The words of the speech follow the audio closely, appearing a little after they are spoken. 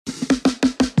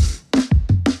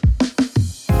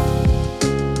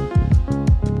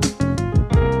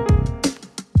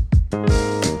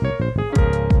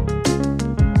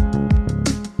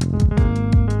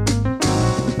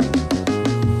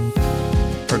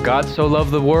God so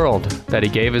loved the world that he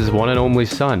gave his one and only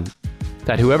Son,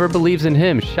 that whoever believes in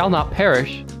him shall not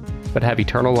perish, but have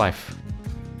eternal life.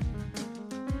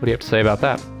 What do you have to say about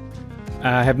that?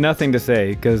 I have nothing to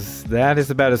say, because that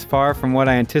is about as far from what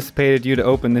I anticipated you to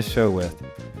open this show with.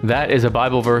 That is a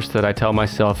Bible verse that I tell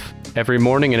myself every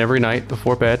morning and every night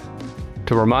before bed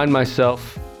to remind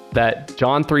myself that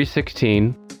John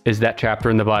 3:16 is that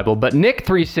chapter in the Bible. But Nick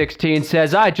 3:16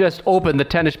 says, I just opened the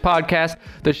Tennis Podcast,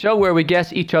 the show where we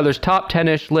guess each other's top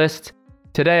 10-ish lists.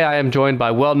 Today I am joined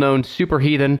by well-known super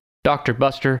heathen, Dr.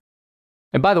 Buster.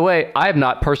 And by the way, I have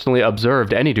not personally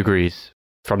observed any degrees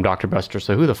from Dr. Buster,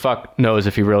 so who the fuck knows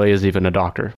if he really is even a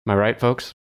doctor? Am I right,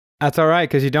 folks? That's all right,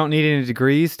 because you don't need any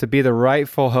degrees to be the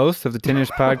rightful host of the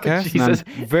Tennis Podcast. And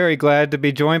I'm very glad to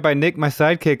be joined by Nick, my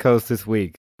sidekick host this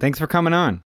week. Thanks for coming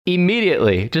on.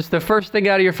 Immediately, just the first thing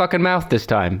out of your fucking mouth this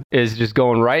time is just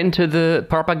going right into the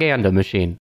propaganda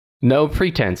machine. No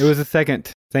pretense. It was the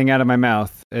second thing out of my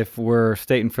mouth, if we're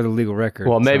stating for the legal record.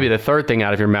 Well, maybe the third thing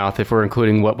out of your mouth, if we're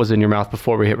including what was in your mouth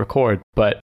before we hit record.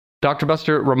 But Dr.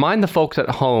 Buster, remind the folks at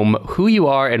home who you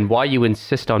are and why you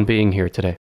insist on being here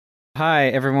today. Hi,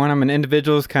 everyone. I'm an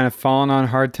individual who's kind of fallen on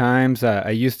hard times. I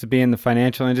used to be in the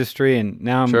financial industry, and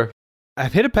now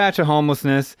I've hit a patch of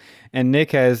homelessness, and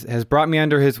Nick has brought me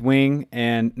under his wing,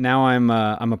 and now I'm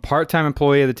a part-time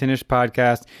employee of the Tennis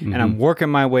Podcast, and I'm working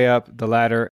my way up the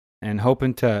ladder and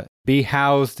hoping to be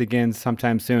housed again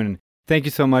sometime soon. And thank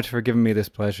you so much for giving me this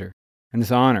pleasure and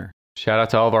this honor. Shout out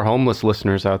to all of our homeless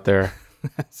listeners out there.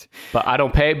 But I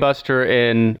don't pay Buster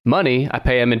in money. I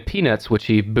pay him in peanuts, which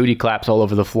he booty claps all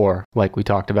over the floor, like we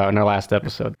talked about in our last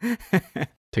episode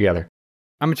together.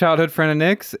 I'm a childhood friend of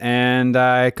Nick's, and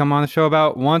I come on the show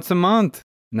about once a month,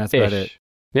 and that's about it.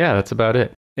 Yeah, that's about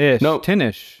it. Ish. No,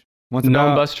 10-ish.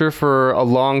 Known Buster for a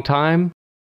long time.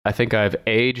 I think I've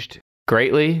aged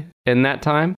greatly in that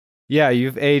time. Yeah,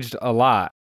 you've aged a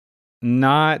lot.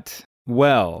 Not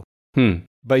well.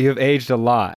 But you've aged a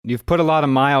lot. You've put a lot of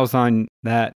miles on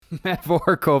that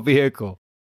metaphorical vehicle.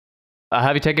 I'll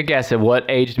have you take a guess at what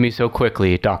aged me so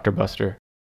quickly, Dr. Buster.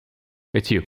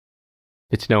 It's you.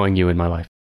 It's knowing you in my life.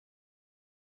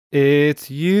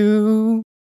 It's you.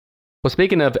 Well,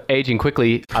 speaking of aging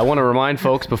quickly, I want to remind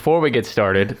folks before we get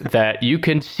started that you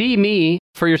can see me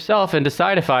for yourself and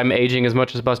decide if I'm aging as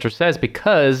much as Buster says,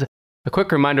 because a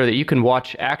quick reminder that you can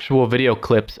watch actual video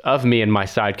clips of me and my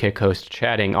sidekick host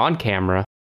chatting on camera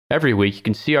every week. You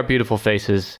can see our beautiful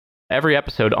faces every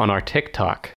episode on our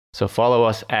TikTok. So follow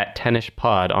us at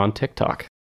TennisPod on TikTok.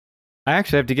 I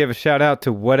actually have to give a shout out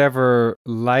to whatever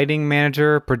lighting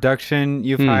manager, production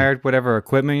you've hired, whatever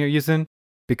equipment you're using,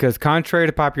 because contrary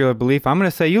to popular belief, I'm going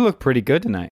to say you look pretty good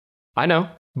tonight. I know,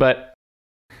 but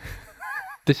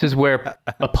this is where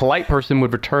a polite person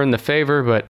would return the favor,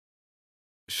 but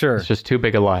sure, it's just too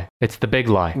big a lie. It's the big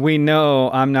lie. We know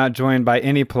I'm not joined by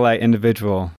any polite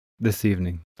individual this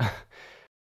evening.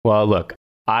 Well, look,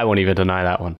 I won't even deny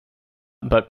that one.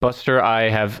 But Buster, I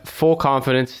have full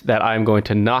confidence that I'm going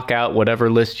to knock out whatever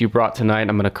list you brought tonight.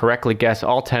 I'm going to correctly guess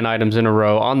all 10 items in a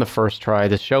row on the first try.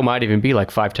 This show might even be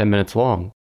like 5-10 minutes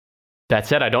long. That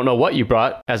said, I don't know what you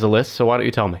brought as a list, so why don't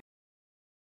you tell me?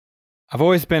 I've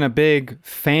always been a big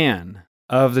fan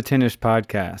of the Tennis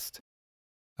Podcast.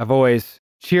 I've always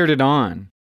cheered it on,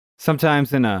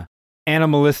 sometimes in a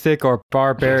animalistic or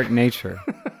barbaric nature.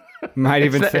 Might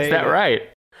even say is that right?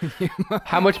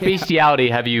 How much bestiality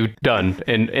have you done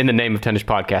in the name of Tennis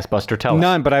Podcast, Buster? Tell us.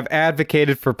 None, but I've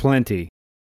advocated for plenty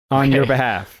on your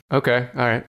behalf. Okay, all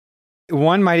right.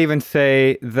 One might even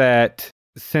say that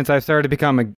since I've started to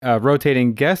become a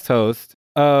rotating guest host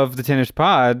of the Tennis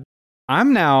Pod,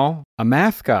 I'm now a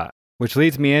mascot, which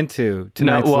leads me into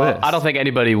tonight's list. I don't think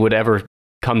anybody would ever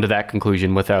come to that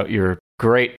conclusion without your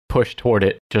great push toward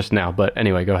it just now. But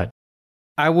anyway, go ahead.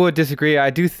 I would disagree. I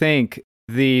do think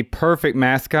the perfect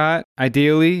mascot,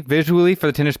 ideally, visually, for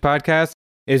the Tennis Podcast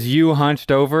is you hunched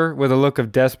over with a look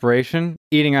of desperation,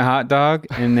 eating a hot dog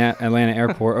in that Atlanta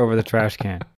airport over the trash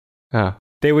can.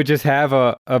 They would just have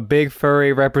a big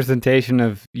furry representation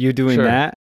of you doing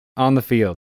that on the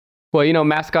field. Well, you know,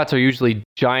 mascots are usually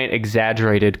giant,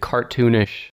 exaggerated,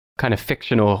 cartoonish, kind of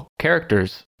fictional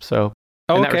characters. So,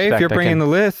 okay, if you're bringing the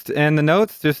list and the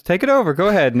notes, just take it over. Go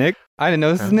ahead, Nick. I didn't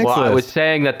know this is Nick's list. I was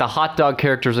saying that the hot dog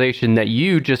characterization that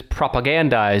you just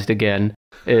propagandized again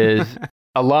is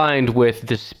aligned with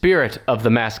the spirit of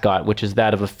the mascot, which is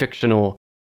that of a fictional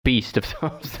beast of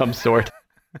some sort.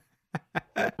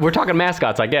 We're talking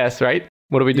mascots, I guess, right?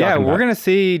 What are we talking about? Yeah, we're going to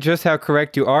see just how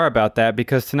correct you are about that,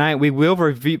 because tonight we will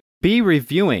be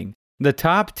reviewing the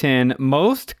top 10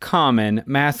 most common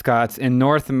mascots in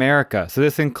North America. So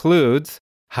this includes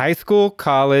high school,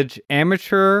 college,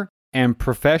 amateur, and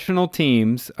professional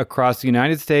teams across the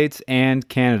United States and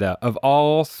Canada of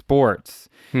all sports.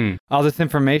 All this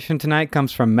information tonight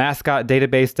comes from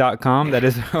mascotdatabase.com. That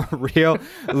is a real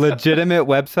legitimate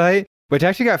website, which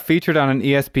actually got featured on an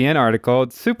ESPN article.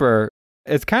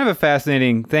 It's kind of a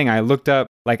fascinating thing. I looked up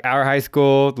like our high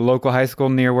school, the local high school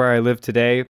near where I live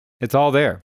today. It's all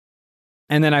there.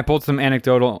 And then I pulled some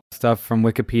anecdotal stuff from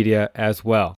Wikipedia as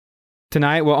well.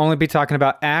 Tonight, we'll only be talking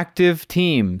about active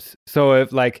teams. So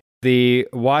if like the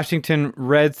Washington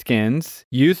Redskins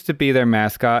used to be their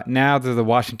mascot, now they're the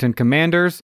Washington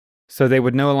Commanders. So they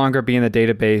would no longer be in the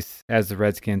database as the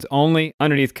Redskins, only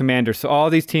underneath Commanders. So all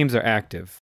these teams are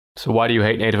active. So why do you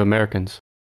hate Native Americans?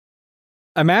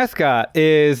 A mascot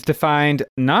is defined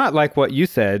not like what you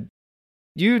said.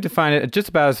 You define it just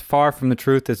about as far from the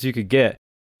truth as you could get.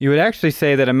 You would actually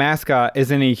say that a mascot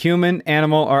is any human,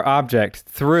 animal, or object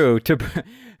through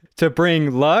to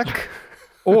bring luck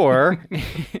or...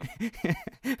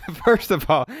 First of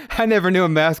all, I never knew a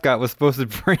mascot was supposed to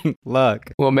bring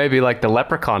luck. Well, maybe like the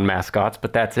leprechaun mascots,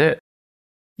 but that's it.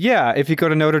 Yeah, if you go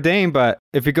to Notre Dame, but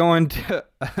if you're going to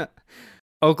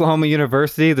Oklahoma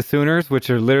University, the Sooners, which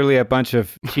are literally a bunch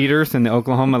of cheaters in the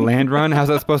Oklahoma land run, how's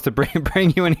that supposed to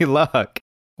bring you any luck?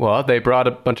 Well, they brought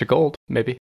a bunch of gold,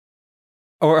 maybe.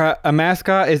 Or a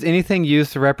mascot is anything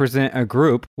used to represent a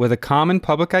group with a common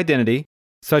public identity,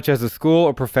 such as a school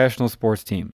or professional sports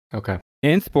team. Okay.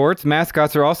 In sports,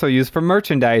 mascots are also used for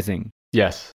merchandising.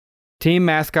 Yes. Team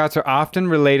mascots are often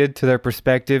related to their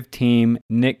respective team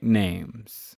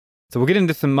nicknames. So we'll get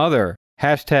into some other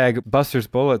hashtag Buster's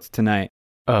Bullets tonight.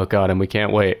 Oh, God, and we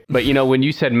can't wait. But, you know, when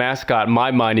you said mascot, my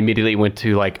mind immediately went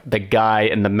to, like, the guy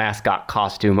in the mascot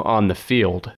costume on the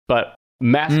field. But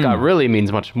mascot really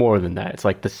means much more than that. It's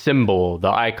like the symbol,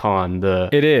 the icon,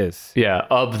 It is. Yeah,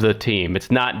 of the team. It's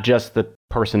not just the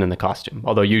person in the costume,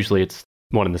 although usually it's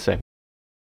one and the same.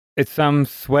 It's some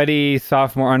sweaty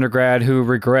sophomore undergrad who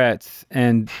regrets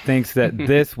and thinks that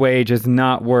this wage is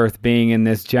not worth being in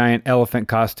this giant elephant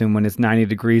costume when it's 90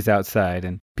 degrees outside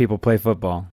and people play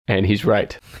football. And he's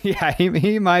right. Yeah,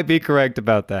 he might be correct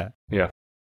about that. Yeah.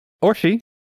 Or she.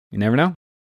 You never know.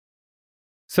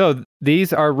 So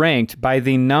these are ranked by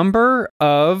the number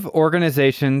of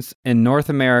organizations in North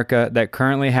America that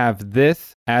currently have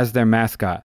this as their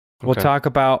mascot. We'll talk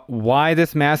about why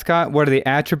this mascot, what are the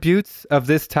attributes of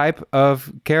this type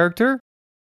of character,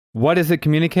 what does it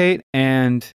communicate,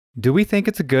 and do we think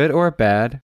it's a good or a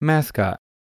bad mascot?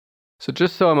 So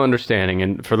just so I'm understanding,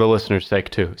 and for the listeners'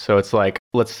 sake too, so it's like,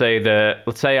 let's say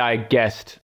I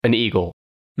guessed an eagle.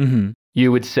 Mm-hmm.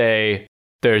 You would say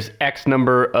there's X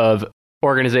number of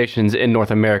organizations in North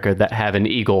America that have an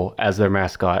eagle as their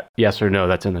mascot. Yes or no,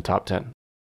 that's in the top 10. Is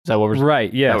that what we're saying?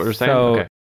 Right, yes. Is that what we're saying? So, okay.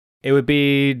 It would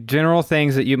be general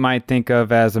things that you might think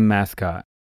of as a mascot,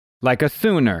 like a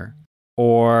Sooner,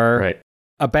 or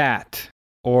a bat,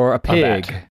 or a pig.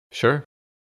 A bat. Sure.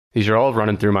 These are all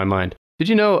running through my mind. Did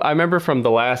you know, I remember from the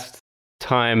last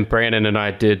time Brandon and I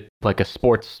did like a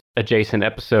sports adjacent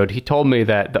episode, he told me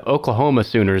that the Oklahoma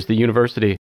Sooners, the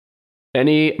university,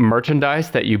 any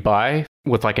merchandise that you buy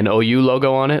with like an OU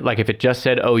logo on it, like if it just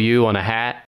said OU on a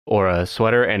hat, or a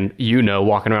sweater, and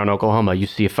walking around Oklahoma, you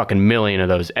see a fucking million of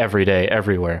those every day,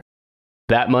 everywhere.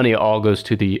 That money all goes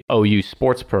to the OU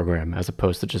sports program as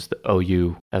opposed to just the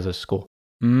OU as a school.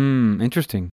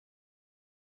 Interesting.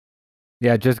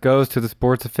 Yeah, it just goes to the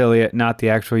sports affiliate, not the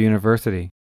actual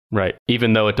university. Right,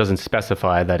 even though it doesn't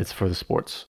specify that it's for the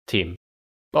sports team.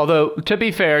 Although, to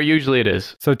be fair, usually it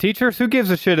is. So teachers, who gives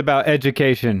a shit about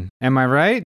education? Am I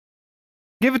right?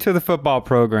 Give it to the football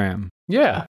program.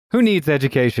 Yeah. Who needs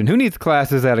education? Who needs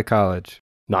classes at a college?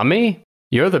 Not me.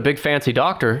 You're the big fancy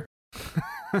doctor.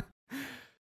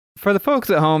 For the folks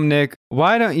at home, Nick,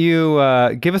 why don't you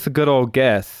give us a good old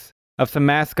guess of some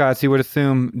mascots you would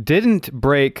assume didn't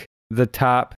break the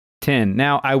top 10.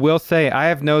 Now, I will say I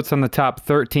have notes on the top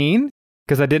 13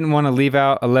 because I didn't want to leave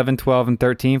out 11, 12, and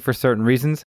 13 for certain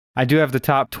reasons. I do have the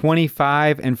top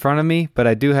 25 in front of me, but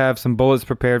I do have some bullets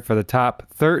prepared for the top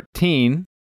 13.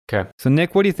 Okay. So,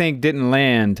 Nick, what do you think didn't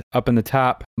land up in the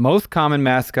top most common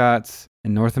mascots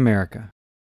in North America?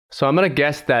 So I'm going to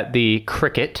guess that the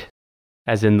cricket,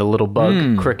 as in the little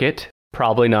bug cricket,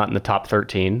 probably not in the top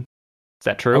 13. Is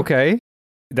that true? Okay.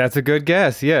 That's a good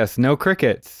guess. Yes. No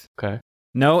crickets. Okay.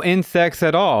 No insects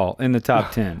at all in the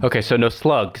top 10. Okay. So no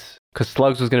slugs, because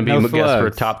slugs was going to be a guess for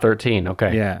top 13.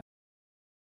 Okay. Yeah.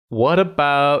 What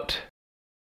about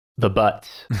the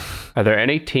butts? Are there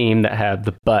any team that have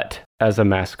the butt as a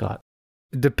mascot?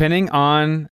 Depending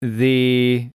on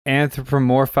the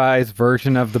anthropomorphized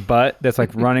version of the butt that's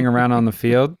like running around on the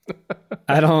field,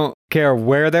 I don't care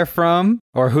where they're from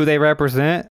or who they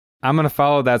represent. I'm going to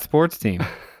follow that sports team.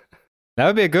 That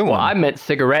would be a good one. Well, I meant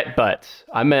cigarette butts.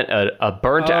 I meant a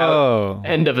burnt out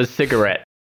end of a cigarette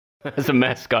as a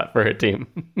mascot for a team.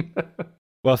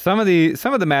 Well, some of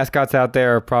the mascots out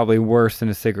there are probably worse than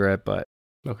a cigarette butt.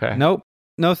 Okay. Nope.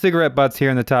 No cigarette butts here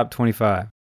in the top 25.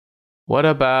 What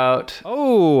about...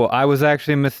 Oh, I was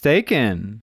actually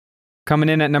mistaken. Coming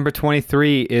in at number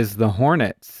 23 is the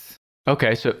Hornets.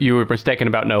 Okay, so you were mistaken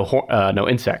about no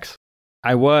insects.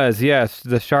 I was, yes.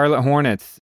 The Charlotte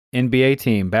Hornets, NBA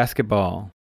team,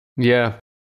 basketball. Yeah.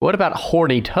 What about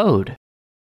Horny Toad?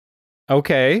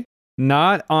 Okay.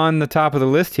 Not on the top of the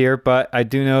list here, but I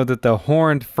do know that the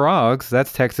Horned Frogs,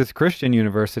 that's Texas Christian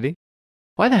University.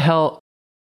 Why the hell,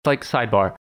 like,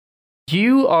 sidebar,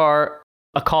 you are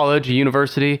a college, a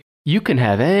university, you can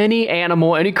have any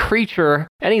animal, any creature,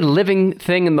 any living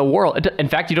thing in the world. In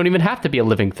fact, you don't even have to be a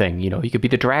living thing. You know, you could be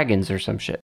the dragons or some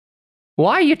shit.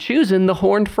 Why are you choosing the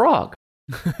Horned Frog?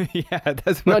 Yeah,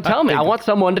 that's what tell me. I want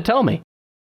someone to tell me.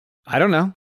 I don't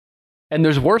know. And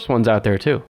there's worse ones out there,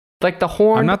 too. Like the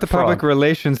Horned Frog. I'm not the public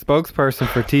relations spokesperson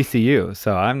for TCU,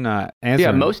 so I'm not answering.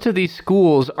 Yeah, most of these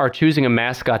schools are choosing a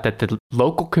mascot that the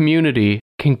local community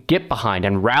can get behind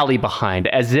and rally behind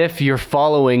as if you're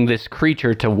following this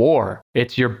creature to war.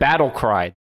 It's your battle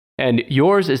cry. And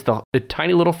yours is the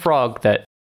tiny little frog that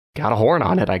got a horn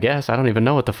on it, I guess. I don't even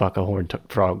know what the fuck a horned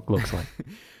frog looks like.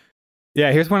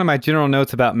 Yeah, here's one of my general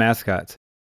notes about mascots.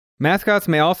 Mascots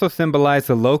may also symbolize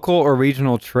a local or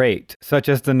regional trait, such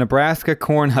as the Nebraska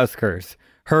Cornhuskers,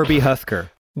 Herbie Husker.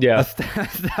 Yeah.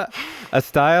 A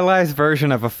stylized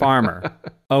version of a farmer,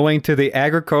 owing to the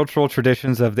agricultural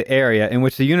traditions of the area in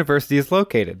which the university is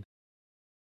located.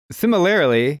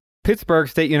 Similarly, Pittsburgh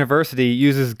State University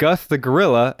uses Gus the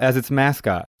Gorilla as its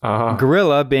mascot.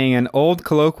 Gorilla being an old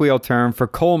colloquial term for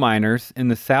coal miners in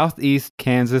the southeast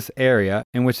Kansas area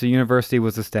in which the university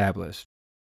was established.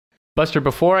 Buster,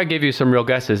 before I give you some real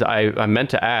guesses, I meant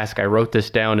to ask, I wrote this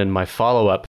down in my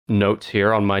follow-up notes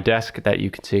here on my desk that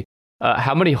you can see.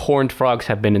 How many horned frogs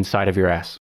have been inside of your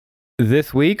ass?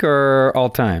 This week or all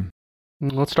time?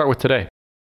 Let's start with today.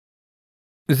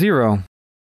 0.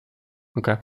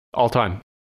 Okay. All time?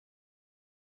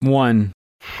 1.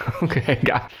 Okay,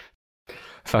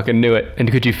 fucking knew it.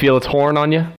 And could you feel its horn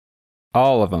on you?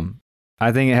 All of them.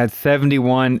 I think it had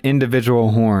 71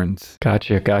 individual horns.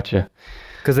 Gotcha.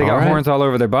 Because they got horns all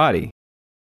over their body.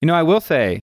 You know, I will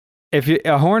say,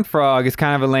 a horned frog is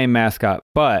kind of a lame mascot,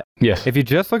 but yes, if you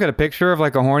just look at a picture of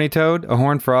like a horny toad, a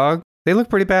horned frog, they look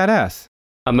pretty badass.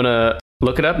 I'm going to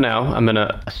look it up now. I'm going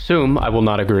to assume I will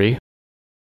not agree.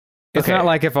 It's not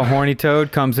like if a horny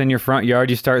toad comes in your front yard,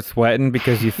 you start sweating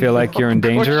because you feel like you're in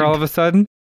danger all of a sudden.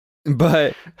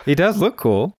 But he does look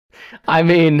cool. I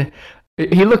mean,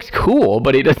 he looks cool,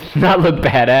 but he does not look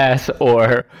badass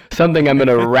or something I'm going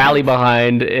to rally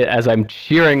behind as I'm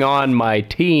cheering on my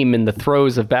team in the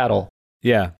throes of battle.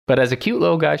 Yeah. But as a cute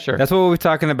little guy, sure. That's what we'll be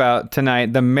talking about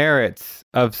tonight, the merits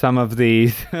of some of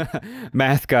these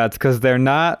mascots, because they don't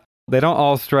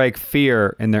all strike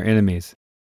fear in their enemies.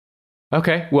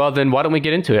 Okay, well then why don't we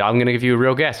get into it? I'm going to give you a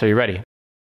real guess. Are you ready?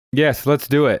 Yes, let's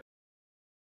do it.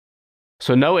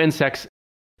 So no insects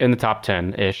in the top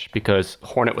 10-ish because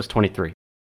Hornet was 23.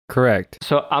 Correct.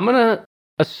 So I'm going to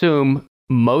assume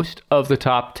most of the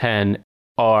top 10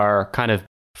 are kind of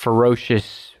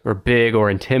ferocious or big or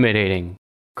intimidating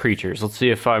creatures. Let's see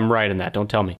if I'm right in that. Don't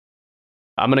tell me.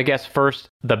 I'm going to guess first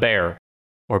the bear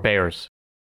or bears.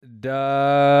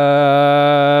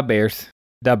 The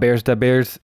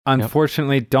bears.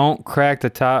 Unfortunately, don't crack the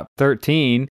top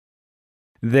 13.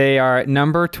 They are at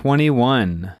number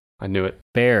 21. I knew it.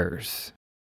 Bears.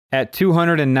 At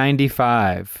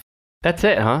 295. That's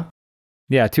it, huh?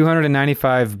 Yeah,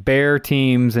 295 bear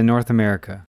teams in North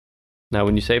America. Now,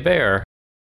 when you say bear...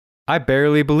 I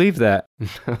barely believe that.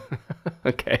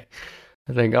 Okay.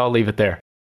 I think I'll leave it there.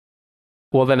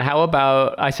 Well, then how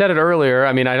about... I said it earlier.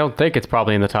 I mean, I don't think it's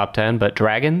probably in the top 10, but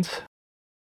dragons?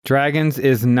 Dragons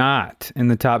is not in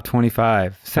the top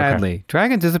 25, sadly. Okay.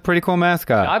 Dragons is a pretty cool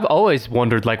mascot. I've always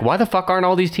wondered, like, why the fuck aren't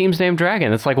all these teams named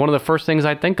Dragon? It's like one of the first things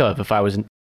I'd think of if I was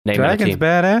naming Dragon's a team.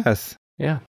 badass.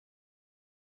 Yeah.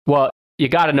 Well, you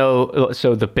got to know,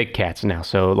 so the big cats now.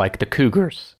 So, like, the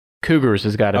Cougars. Cougars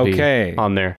has got to be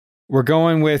on there. We're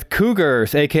going with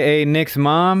Cougars, a.k.a. Nick's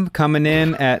mom, coming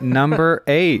in at number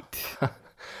 8.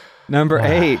 Number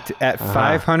 8 at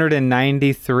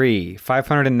 593.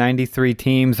 593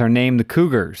 teams are named the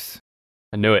Cougars.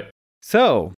 I knew it.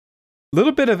 So, a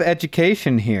little bit of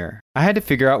education here. I had to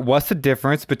figure out what's the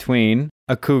difference between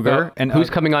a cougar and... Who's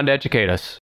coming on to educate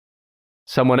us?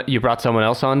 You brought someone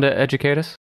else on to educate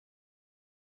us?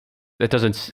 That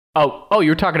doesn't... Oh,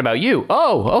 you're talking about you.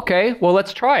 Oh, okay. Well,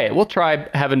 let's try it. We'll try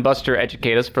having Buster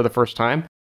educate us for the first time.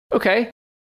 Okay.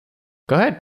 Go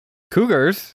ahead.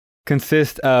 Cougars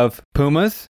consist of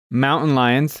pumas, mountain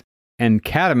lions, and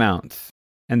catamounts.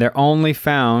 And they're only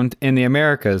found in the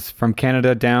Americas from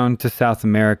Canada down to South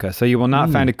America. So you will not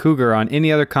find a cougar on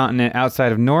any other continent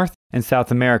outside of North and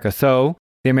South America. So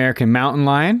the American mountain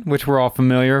lion, which we're all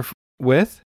familiar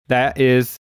with, that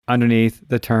is underneath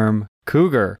the term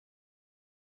cougar.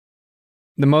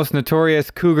 The most notorious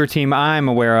cougar team I'm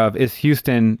aware of is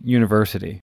Houston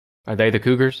University. Are they the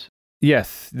Cougars?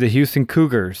 Yes, the Houston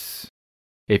Cougars.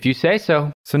 If you say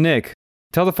so. So Nick,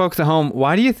 tell the folks at home,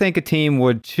 why do you think a team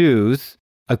would choose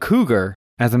a cougar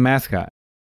as a mascot?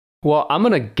 Well, I'm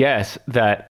going to guess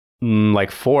that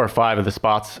like 4 or 5 of the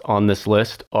spots on this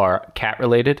list are cat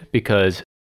related because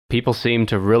people seem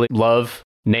to really love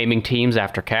naming teams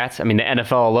after cats. I mean, the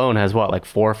NFL alone has like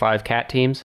 4 or 5 cat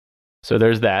teams. So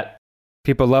there's that.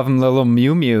 People love them little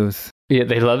Mew Mews. Yeah,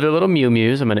 they love their little Mew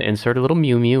Mews. I'm going to insert a little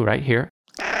Mew Mew right here.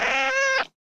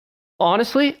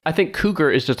 Honestly, I think cougar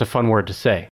is just a fun word to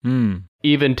say.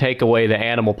 Even take away the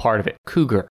animal part of it.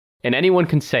 Cougar. And anyone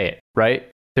can say it, right?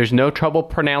 There's no trouble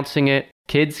pronouncing it.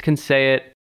 Kids can say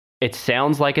it. It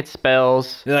sounds like it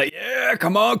spells. You're like, yeah,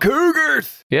 come on,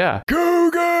 Cougars. Yeah.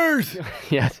 Cougars.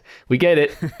 Yes, we get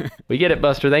it. We get it,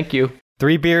 Buster. Thank you.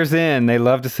 3 beers in, they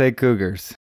love to say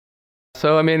Cougars.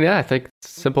 So, I mean, yeah, I think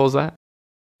it's simple as that.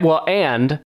 Well,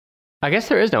 and I guess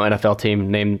there is no NFL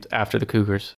team named after the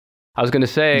Cougars. I was going to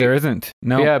say... There isn't.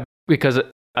 No. Yeah, because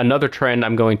another trend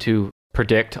I'm going to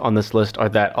predict on this list are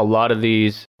that a lot of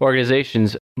these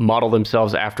organizations model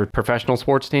themselves after professional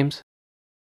sports teams.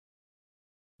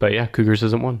 But yeah, Cougars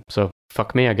isn't one. So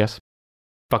fuck me, I guess.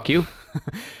 Fuck you.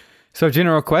 So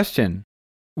general question.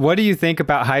 What do you think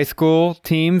about high school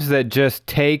teams that just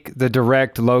take the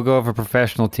direct logo of a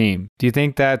professional team? Do you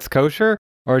think that's kosher?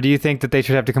 Or do you think that they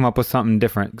should have to come up with something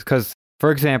different? Because, for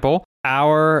example,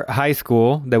 our high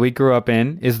school that we grew up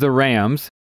in is the Rams.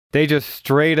 They just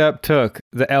straight up took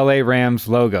the LA Rams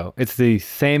logo. It's the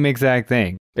same exact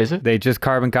thing. Is it? They just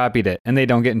carbon copied it and they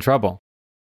don't get in trouble.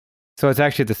 So it's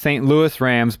actually the St. Louis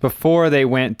Rams before they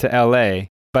went to LA,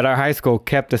 but our high school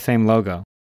kept the same logo.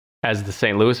 As the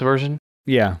St. Louis version?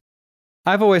 Yeah.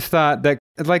 I've always thought that,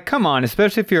 like, come on,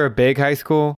 especially if you're a big high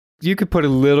school, you could put a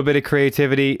little bit of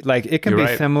creativity. Like, it can be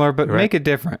similar, but make it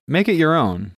different. Make it your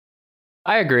own.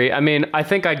 I agree. I mean, I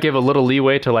think I'd give a little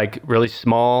leeway to, like, really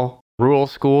small rural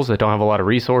schools that don't have a lot of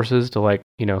resources to, like,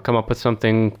 you know, come up with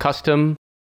something custom.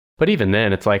 But even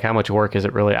then, it's like, how much work is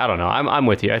it really? I don't know. I'm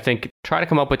with you. I think try to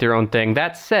come up with your own thing.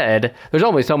 That said, there's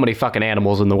only so many fucking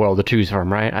animals in the world to choose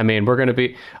from, right? I mean, we're going to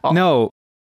be... No.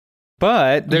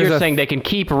 But you're saying they can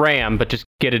keep Ram, but just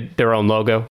get their own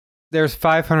logo? There's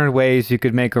 500 ways you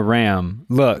could make a Ram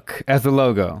look as a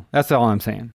logo. That's all I'm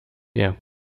saying. Yeah.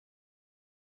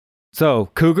 So,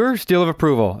 Cougar, seal of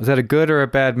approval. Is that a good or a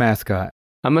bad mascot?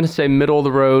 I'm going to say middle of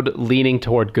the road, leaning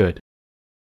toward good.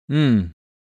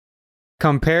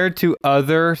 Compared to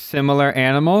other similar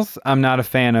animals, I'm not a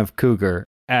fan of cougar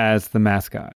as the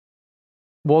mascot.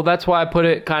 Well, that's why I put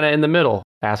it kind of in the middle,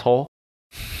 asshole.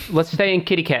 Let's stay in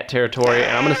kitty cat territory,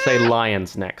 and I'm going to say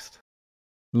lions next.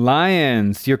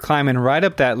 Lions. You're climbing right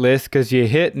up that list because you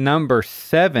hit number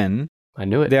 7. I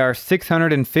knew it. There are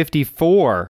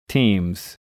 654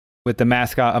 teams with the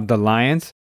mascot of the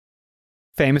Lions.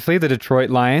 Famously, the Detroit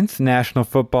Lions national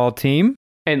football team.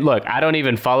 And look, I don't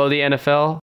even follow the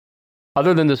NFL.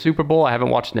 Other than the Super Bowl, I haven't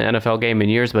watched an NFL game in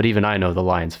years, but even I know the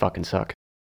Lions fucking suck.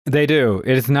 They do.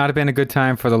 It has not been a good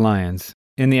time for the Lions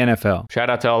in the NFL. Shout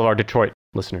out to all of our Detroit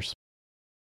listeners.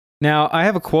 Now, I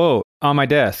have a quote on my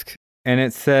desk, and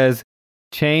it says,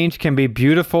 "Change can be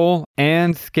beautiful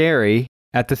and scary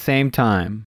at the same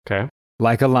time." Okay.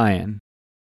 Like a lion.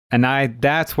 And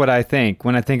that's what I think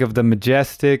when I think of the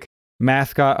majestic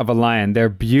mascot of a lion. They're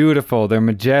beautiful. They're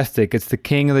majestic. It's the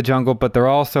king of the jungle, but they're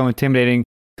also intimidating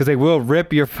because they will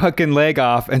rip your fucking leg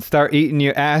off and start eating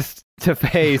you ass to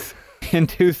face in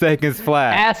 2 seconds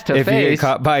flat. Ass to if face? you get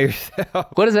caught by yourself.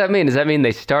 What does that mean? Does that mean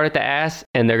they start at the ass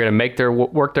and they're going to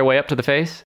work their way up to the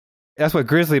face? That's what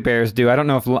grizzly bears do. I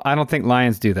don't think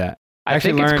lions do that. I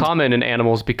think it's common in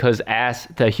animals because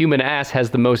the human ass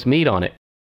has the most meat on it.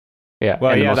 Yeah.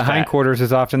 Well, yeah, the hindquarters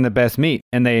is often the best meat,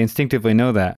 and they instinctively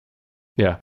know that.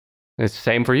 Yeah. It's the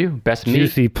same for you. Best meat.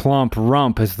 Juicy, plump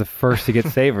rump is the first to get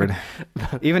savored.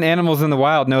 Even animals in the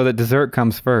wild know that dessert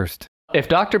comes first. If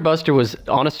Dr. Buster was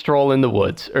on a stroll in the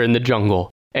woods or in the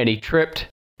jungle, and he tripped,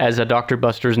 as a Dr.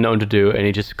 Buster is known to do, and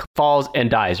he just falls and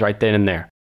dies right then and there,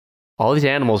 all these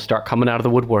animals start coming out of the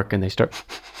woodwork, and they start...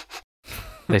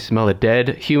 They smell a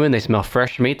dead human. They smell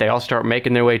fresh meat. They all start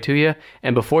making their way to you.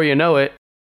 And before you know it,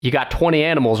 you got 20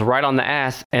 animals right on the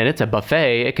ass, and it's a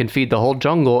buffet. It can feed the whole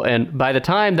jungle. And by the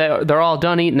time they're all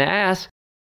done eating the ass,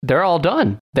 they're all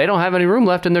done. They don't have any room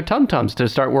left in their tum-tums to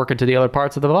start working to the other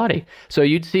parts of the body. So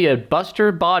you'd see a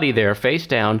buster body there face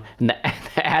down, and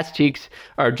the ass cheeks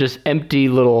are just empty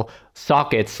little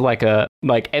sockets like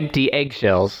empty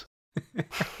eggshells.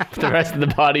 The rest of the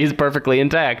body is perfectly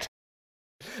intact.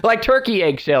 Like turkey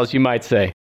eggshells, you might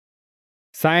say.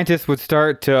 Scientists would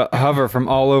start to hover from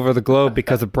all over the globe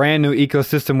because a brand new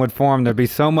ecosystem would form. There'd be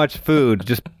so much food,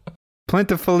 just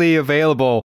plentifully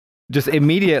available, just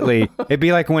immediately. It'd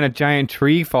be like when a giant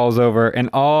tree falls over and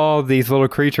all these little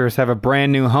creatures have a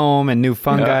brand new home and new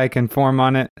fungi can form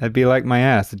on it. That'd be like my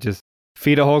ass. It'd just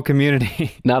feed a whole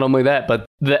community. Not only that, but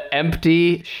the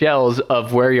empty shells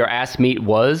of where your ass meat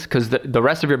was, because the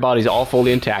rest of your body's all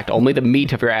fully intact. Only the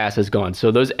meat of your ass is gone.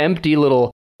 So those empty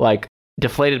little,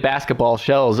 deflated basketball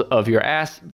shells of your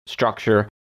ass structure,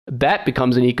 that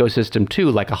becomes an ecosystem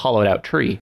too, like a hollowed out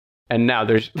tree. And now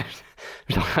there's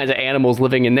all kinds of animals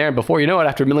living in there. And before you know it,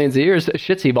 after millions of years,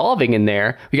 shit's evolving in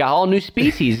there. We got all new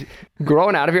species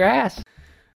growing out of your ass.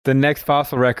 The next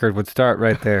fossil record would start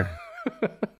right there.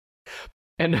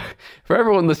 And for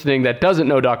everyone listening that doesn't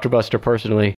know Dr. Buster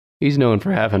personally, he's known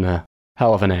for having a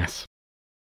hell of an ass.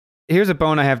 Here's a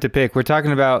bone I have to pick. We're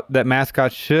talking about that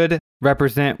mascots should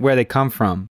represent where they come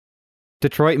from.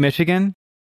 Detroit, Michigan.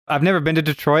 I've never been to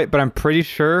Detroit, but I'm pretty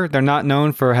sure they're not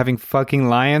known for having fucking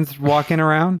lions walking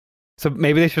around. So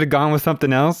maybe they should have gone with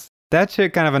something else. That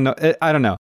shit kind of I don't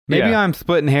know. Maybe I'm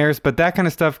splitting hairs, but that kind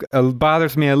of stuff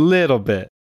bothers me a little bit.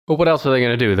 Well, what else are they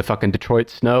going to do? The fucking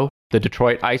Detroit snow? The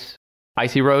Detroit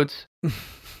icy roads?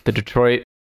 The Detroit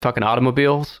fucking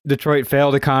automobiles? Detroit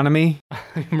failed economy?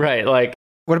 Right,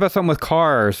 What about something with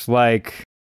cars? I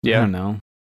don't know.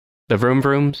 The vroom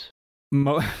vrooms?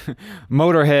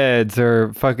 Motorheads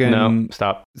or fucking... No,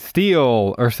 stop.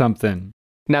 Steel or something.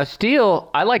 Now, Steel,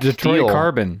 I like Detroit Steel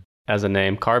Carbon. As a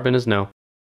name. Carbon is no.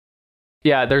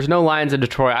 Yeah, there's no lions in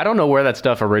Detroit. I don't know where that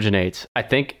stuff originates. I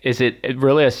think, is it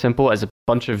really as simple as a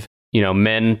bunch of,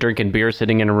 men drinking beer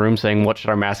sitting in a room saying, what should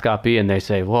our mascot be? And they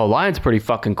say, well, lion's pretty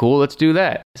fucking cool. Let's do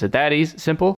that. Is it that easy,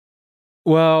 simple?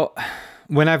 Well...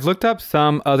 When I've looked up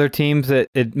some other teams that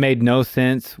it made no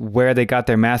sense where they got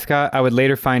their mascot, I would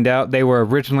later find out they were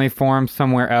originally formed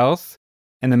somewhere else,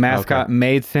 and the mascot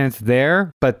made sense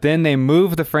there, but then they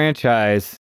moved the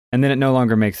franchise, and then it no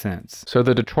longer makes sense. So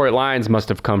the Detroit Lions must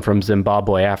have come from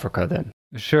Zimbabwe, Africa, then.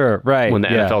 Sure, right. When the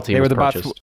NFL team was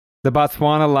purchased. The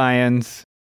Botswana Lions.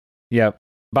 Yep.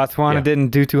 Botswana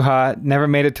didn't do too hot, never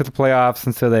made it to the playoffs,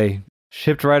 and so they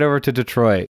shipped right over to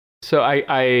Detroit. So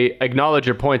I acknowledge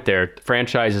your point there.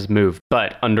 Franchises moved,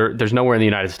 but there's nowhere in the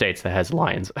United States that has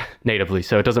lions natively,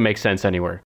 so it doesn't make sense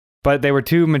anywhere. But they were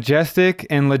too majestic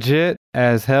and legit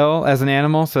as hell as an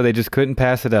animal, so they just couldn't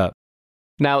pass it up.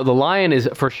 Now, the lion is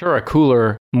for sure a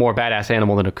cooler, more badass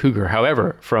animal than a cougar.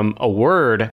 However, from a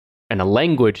word and a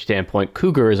language standpoint,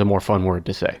 cougar is a more fun word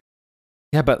to say.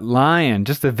 Yeah, but lion,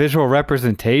 just a visual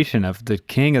representation of the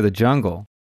king of the jungle.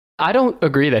 I don't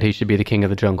agree that he should be the king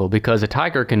of the jungle because a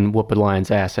tiger can whoop a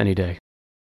lion's ass any day.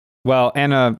 Well,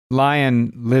 and a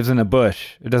lion lives in a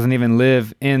bush. It doesn't even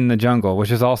live in the jungle,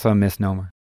 which is also a misnomer.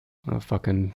 Oh,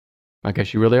 I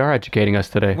guess you really are educating us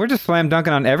today. We're just slam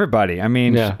dunking on everybody. I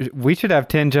mean, we should have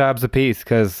 10 jobs apiece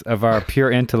because of our pure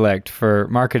intellect for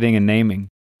marketing and naming.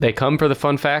 They come for the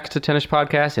fun facts to Tennis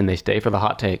Podcast, and they stay for the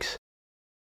hot takes.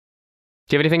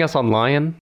 Do you have anything else on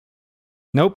lion?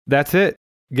 Nope, that's it.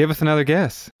 Give us another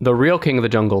guess. The real king of the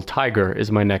jungle, tiger,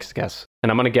 is my next guess. And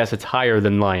I'm going to guess it's higher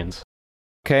than lions.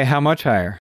 Okay, how much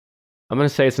higher? I'm going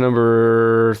to say it's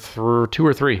number 2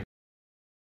 or 3.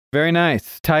 Very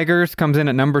nice. Tigers comes in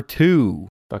at number 2.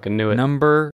 Fucking knew it.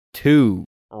 Number 2.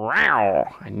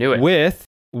 Wow. I knew it. With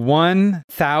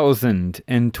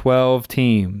 1,012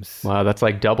 teams. Wow, that's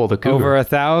like double the cougar. Over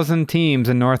 1,000 teams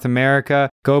in North America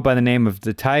go by the name of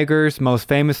the Tigers, most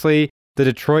famously the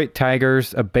Detroit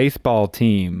Tigers, a baseball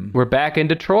team. We're back in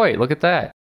Detroit. Look at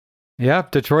that.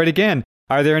 Yep, Detroit again.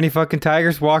 Are there any fucking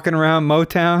tigers walking around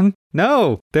Motown?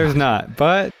 No, there's not,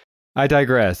 but I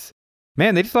digress.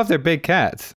 Man, they just love their big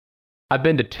cats. I've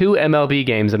been to 2 MLB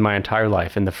games in my entire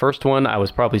life. In the first one, I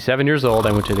was probably 7 years old.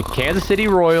 I went to the Kansas City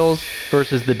Royals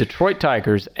versus the Detroit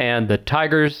Tigers, and the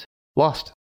Tigers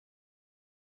lost.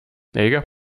 There you go.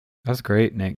 That's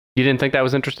great, Nick. You didn't think that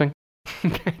was interesting?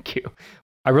 Thank you.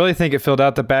 I really think it filled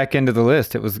out the back end of the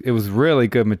list. It was really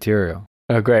good material.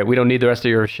 Oh, great. We don't need the rest of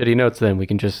your shitty notes then. We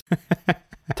can just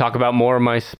talk about more of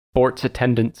my sports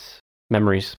attendance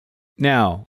memories.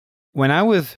 Now, when I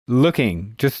was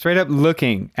looking, just straight up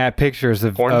looking at pictures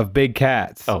of big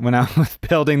cats when I was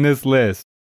building this list,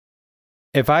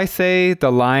 if I say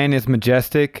the lion is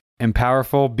majestic and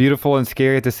powerful, beautiful and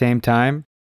scary at the same time,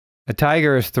 a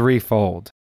tiger is threefold.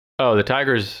 Oh, the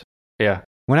tiger's, yeah.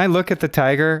 When I look at the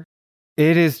tiger,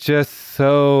 it is just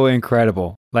so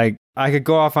incredible. Like, I could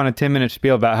go off on a 10-minute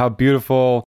spiel about how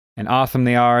beautiful and awesome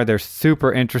they are. They're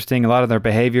super interesting. A lot of their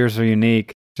behaviors are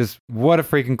unique. Just what a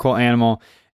freaking cool animal.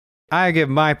 I give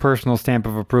my personal stamp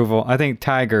of approval. I think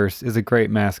tigers is a great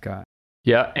mascot.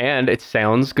 Yeah, and it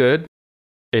sounds good.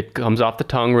 It comes off the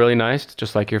tongue really nice,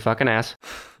 just like your fucking ass.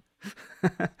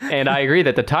 And I agree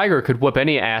that the tiger could whoop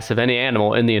any ass of any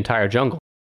animal in the entire jungle.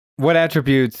 What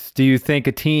attributes do you think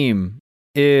a team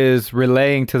is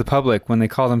relaying to the public when they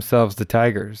call themselves the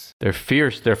Tigers? They're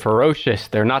fierce, they're ferocious,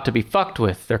 they're not to be fucked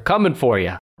with, they're coming for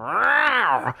you.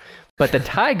 But the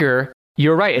tiger,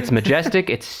 you're right, it's majestic,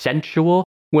 it's sensual.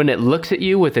 When it looks at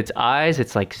you with its eyes,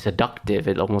 it's like seductive.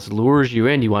 It almost lures you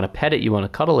in. You want to pet it, you want to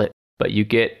cuddle it, but you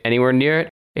get anywhere near it,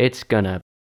 it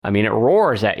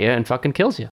roars at you and fucking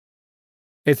kills you.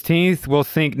 Its teeth will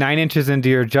sink 9 inches into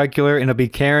your jugular and it'll be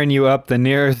carrying you up the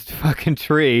nearest fucking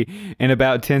tree in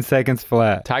about 10 seconds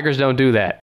flat. Tigers don't do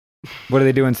that. What do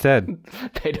they do instead?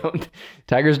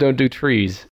 Tigers don't do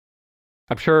trees.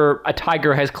 I'm sure a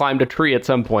tiger has climbed a tree at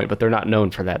some point, but they're not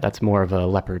known for that. That's more of a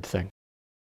leopard thing.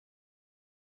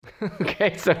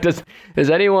 Okay, so does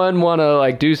anyone want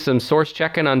to do some source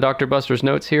checking on Dr. Buster's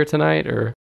notes here tonight,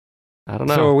 or I don't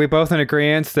know. So are we both in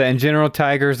agreement that in general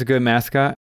tiger is a good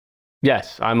mascot?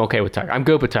 Yes, I'm okay with tigers. I'm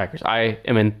good with tigers. I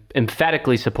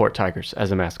emphatically support tigers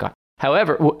as a mascot.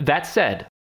 However, that said,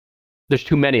 there's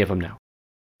too many of them now.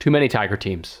 Too many tiger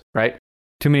teams, right?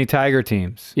 Too many tiger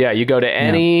teams. Yeah, you go to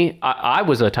any... Yeah. I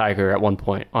was a tiger at one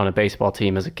point on a baseball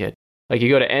team as a kid. You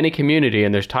go to any community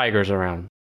and there's tigers around.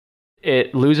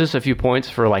 It loses a few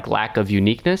points for lack of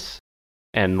uniqueness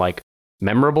and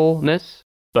memorableness,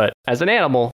 but as an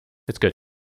animal, it's good.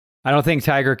 I don't think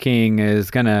Tiger King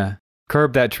is going to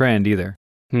curb that trend either.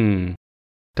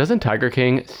 Doesn't Tiger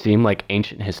King seem like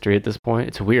ancient history at this point?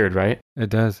 It's weird, right?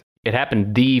 It does. It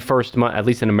happened the first month, at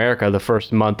least in America, the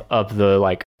first month of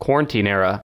the quarantine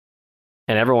era,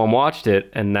 and everyone watched it,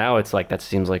 and now it's that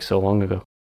seems like so long ago.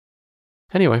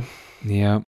 Anyway.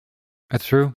 Yeah, that's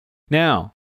true.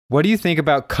 Now, what do you think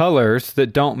about colors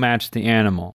that don't match the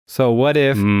animal? So what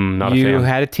if you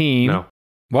had a team? No.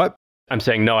 What? I'm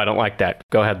saying no, I don't like that.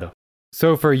 Go ahead, though.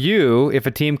 So for you, if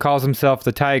a team calls themselves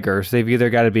the Tigers, they've either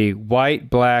got to be white,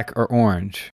 black, or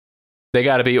orange. They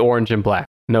got to be orange and black.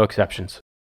 No exceptions.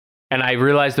 And I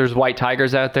realize there's white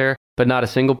tigers out there, but not a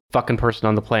single fucking person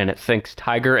on the planet thinks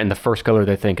tiger and the first color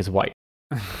they think is white.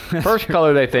 First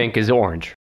color they think is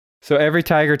orange. So every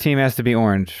tiger team has to be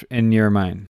orange in your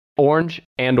mind. Orange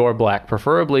and or black,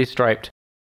 preferably striped.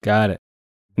 Got it.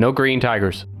 No green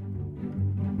tigers.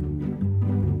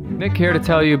 Nick here to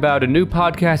tell you about a new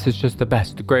podcast. It's just the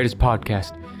best, the greatest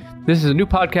podcast. This is a new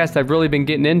podcast I've really been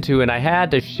getting into, and I had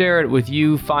to share it with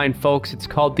you fine folks. It's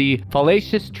called the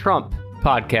Fallacious Trump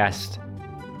Podcast.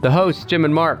 The hosts, Jim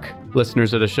and Mark,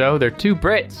 listeners of the show, they're two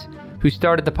Brits who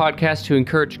started the podcast to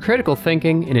encourage critical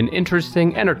thinking in an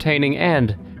interesting, entertaining,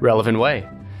 and relevant way.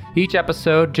 Each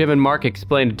episode, Jim and Mark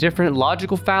explain a different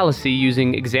logical fallacy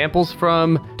using examples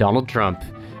from Donald Trump,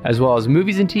 as well as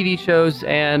movies and TV shows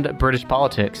and British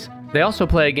politics. They also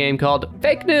play a game called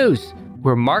Fake News,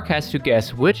 where Mark has to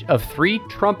guess which of 3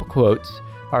 Trump quotes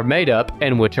are made up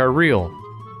and which are real.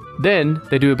 Then,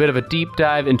 they do a bit of a deep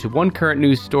dive into one current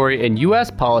news story in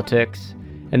US politics,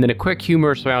 and then a quick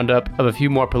humorous roundup of a few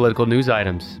more political news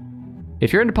items.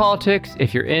 If you're into politics,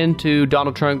 if you're into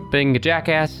Donald Trump being a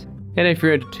jackass, and if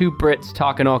you're into two Brits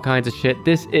talking all kinds of shit,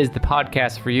 this is the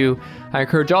podcast for you. I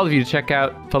encourage all of you to check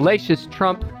out Fallacious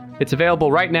Trump. It's available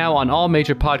right now on all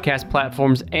major podcast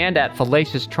platforms and at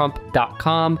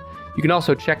fallacioustrump.com. You can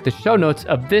also check the show notes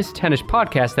of this 10ish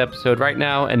podcast episode right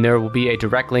now, and there will be a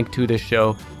direct link to this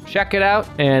show. Check it out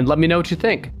and let me know what you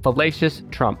think. Fallacious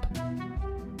Trump.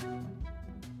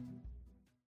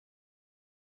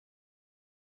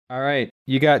 All right,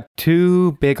 you got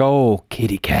 2 big old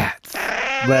kitty cats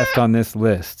left on this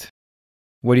list.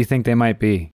 What do you think they might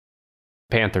be?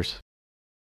 Panthers.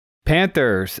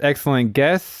 Panthers, excellent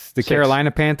guess. The 6.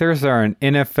 Carolina Panthers are an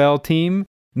NFL team.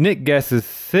 Nick guesses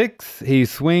 6. He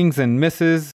swings and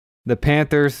misses. The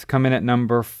Panthers come in at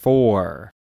number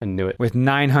 4. I knew it. With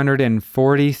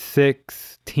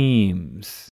 946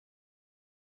 teams.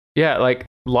 Yeah,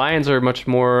 lions are much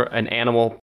more an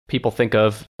animal people think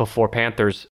of before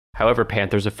panthers. However,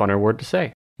 panther's a funner word to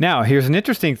say. Now, here's an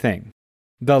interesting thing.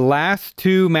 The last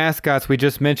two mascots we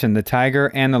just mentioned, the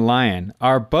tiger and the lion,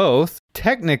 are both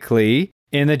technically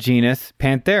in the genus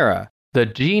Panthera. The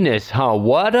genus, huh?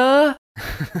 What?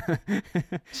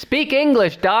 Speak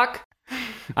English, Doc.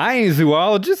 I ain't a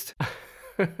zoologist.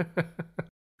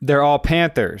 They're all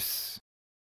panthers,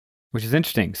 which is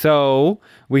interesting. So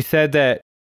we said that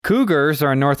cougars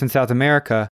are in North and South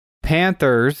America.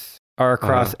 Panthers are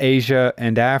across Asia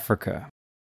and Africa.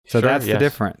 So that's the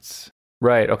difference.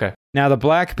 Right, okay. Now, the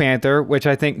Black Panther, which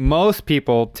I think most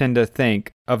people tend to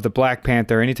think of the Black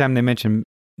Panther, anytime they mention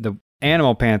the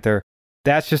animal panther,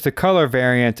 that's just a color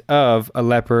variant of a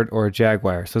leopard or a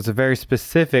jaguar. So it's a very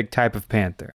specific type of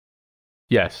panther.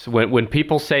 Yes, when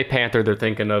people say panther, they're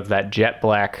thinking of that jet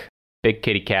black big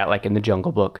kitty cat like in the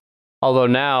Jungle Book. Although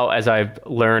now, as I've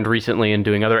learned recently in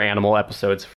doing other animal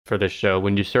episodes for this show,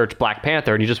 when you search Black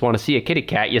Panther and you just want to see a kitty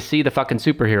cat, you see the fucking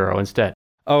superhero instead.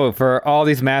 Oh, for all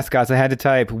these mascots, I had to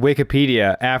type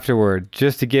Wikipedia afterward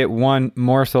just to get one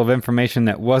morsel of information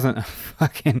that wasn't a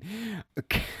fucking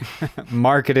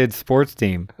marketed sports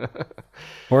team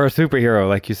or a superhero,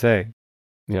 like you say.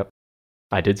 Yep,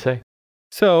 I did say.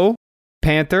 So,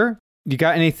 panther, you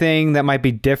got anything that might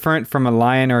be different from a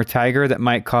lion or a tiger that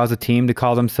might cause a team to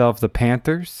call themselves the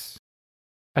Panthers?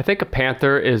 I think a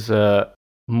panther is a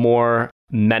more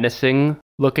menacing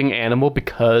looking animal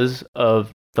because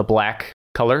of the black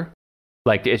color.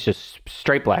 Like, it's just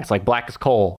straight black. It's like black as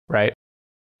coal, right?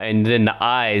 And then the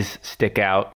eyes stick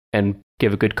out and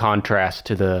give a good contrast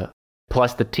to the,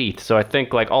 plus the teeth. So I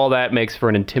think like all that makes for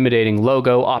an intimidating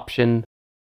logo option.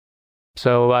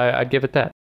 So I'd give it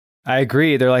that. I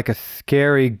agree. They're like a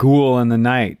scary ghoul in the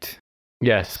night.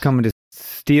 Yes. It's coming to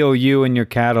steal you and your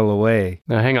cattle away.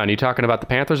 Now, hang on. You talking about the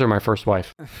Panthers or my first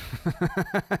wife?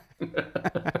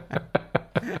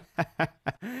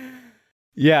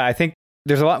 Yeah, I think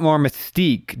there's a lot more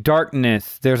mystique,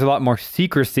 darkness. There's a lot more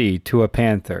secrecy to a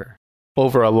panther.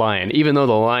 Over a lion. Even though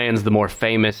the lion's the more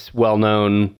famous,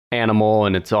 well-known animal,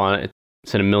 and it's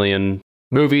in a million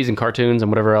movies and cartoons and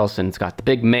whatever else, and it's got the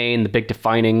big mane, the big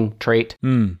defining trait.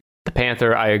 The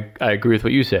panther, I agree with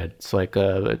what you said. It's like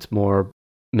it's more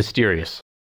mysterious.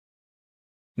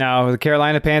 Now, the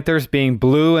Carolina Panthers being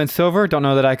blue and silver, don't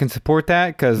know that I can support that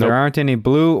because there aren't any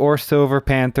blue or silver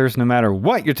Panthers no matter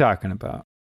what you're talking about.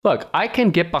 Look, I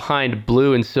can get behind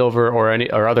blue and silver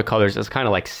or other colors as kind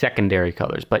of like secondary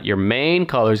colors, but your main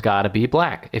color's got to be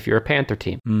black if you're a Panther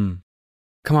team.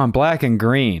 Come on, black and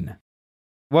green.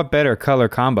 What better color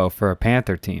combo for a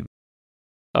Panther team?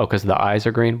 Oh, because the eyes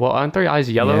are green? Well, aren't their eyes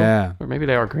yellow? Yeah. Or maybe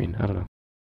they are green. I don't know.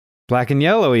 Black and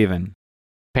yellow even.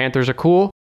 Panthers are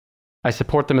cool. I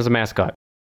support them as a mascot.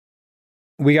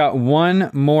 We got one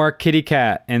more kitty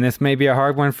cat, and this may be a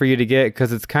hard one for you to get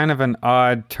because it's kind of an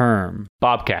odd term.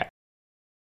 Bobcat.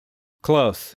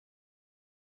 Close.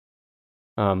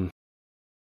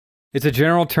 It's a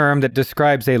general term that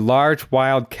describes a large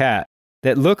wild cat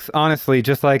that looks honestly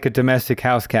just like a domestic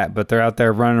house cat, but they're out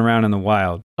there running around in the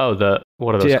wild. Oh,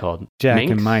 what are those called? Jack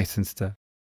Minks? and mice and stuff.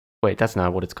 Wait, that's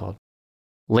not what it's called.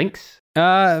 Lynx?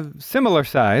 Similar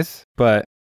size, but...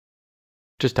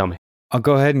 Just tell me. I'll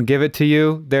go ahead and give it to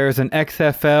you. There's an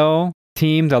XFL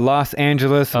team, the Los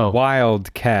Angeles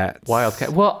Wildcats.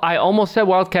 Wildcat. Well, I almost said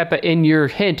Wildcat, but in your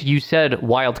hint, you said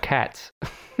Wildcats.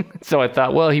 So I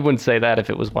thought, well, he wouldn't say that if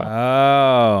it was wild.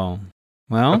 Oh.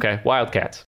 Well. Okay,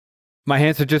 Wildcats. My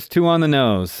hints are just too on the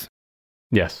nose.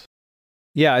 Yes.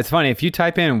 Yeah, it's funny. If you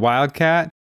type in Wildcat,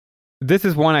 this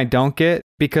is one I don't get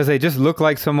because they just look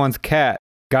like someone's cat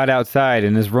got outside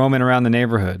and is roaming around the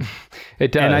neighborhood.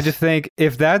 It does. And I just think,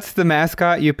 if that's the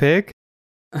mascot you pick,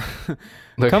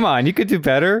 come on, you could do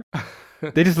better.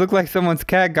 They just look like someone's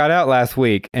cat got out last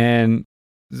week and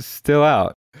still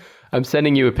out. I'm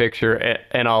sending you a picture,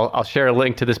 and I'll share a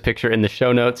link to this picture in the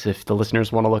show notes if the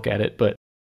listeners want to look at it. But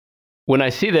when I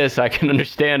see this, I can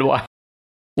understand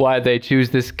why they choose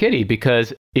this kitty,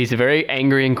 because he's very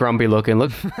angry and grumpy looking.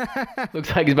 Looks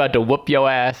like he's about to whoop your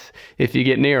ass if you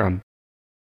get near him.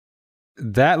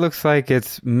 That looks like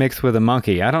it's mixed with a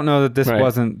monkey. I don't know that this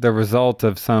wasn't the result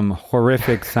of some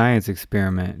horrific science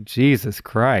experiment. Jesus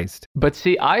Christ. But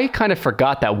see, I kind of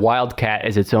forgot that wildcat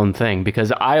is its own thing,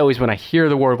 because I always, when I hear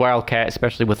the word wildcat,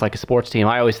 especially with like a sports team,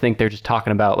 I always think they're just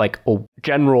talking about like a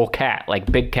general cat,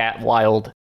 like big cat,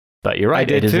 wild. But you're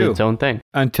right, it is its own thing.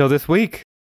 Until this week.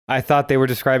 I thought they were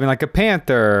describing like a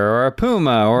panther or a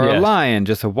puma or a lion,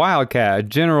 just a wildcat, a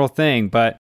general thing.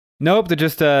 But nope, they're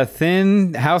just a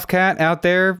thin house cat out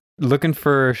there looking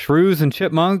for shrews and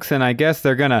chipmunks, and I guess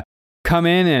they're going to come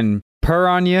in and purr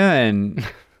on you and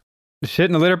shit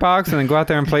in the litter box and then go out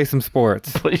there and play some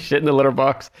sports. Play shit in the litter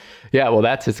box. Yeah, well,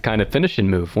 that's its kind of finishing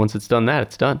move. Once it's done that,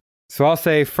 it's done. So I'll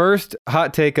say first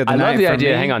hot take of the night. I love the for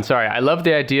idea. me. Hang on, sorry. I love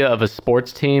the idea of a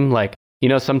sports team. Like,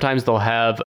 sometimes they'll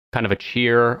have kind of a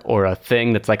cheer or a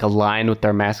thing that's like a line with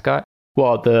their mascot.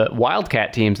 Well, the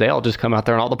Wildcat teams, they all just come out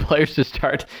there and all the players just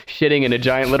start shitting in a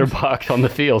giant litter box on the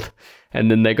field,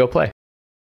 and then they go play.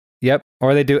 Yep.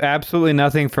 Or they do absolutely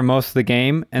nothing for most of the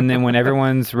game, and then when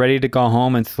everyone's ready to go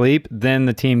home and sleep, then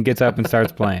the team gets up and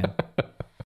starts playing.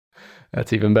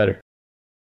 That's even better.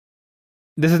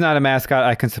 This is not a mascot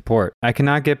I can support. I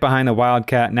cannot get behind the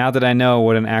Wildcat now that I know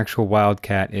what an actual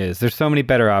Wildcat is. There's so many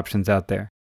better options out there.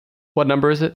 What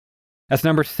number is it? That's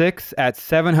number 6 at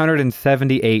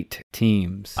 778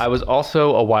 teams. I was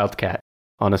also a Wildcat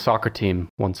on a soccer team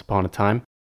once upon a time.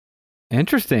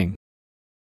 Interesting.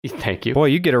 Thank you. Boy,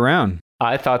 you get around.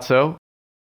 I thought so.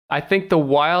 I think the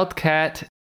Wildcat,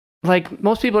 like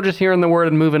most people are just hearing the word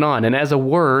and moving on. And as a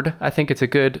word, I think it's a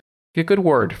good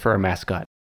word for a mascot.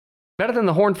 Better than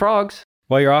the Horned Frogs.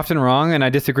 Well, you're often wrong, and I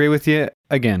disagree with you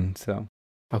again, so.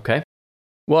 Okay.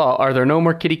 Well, are there no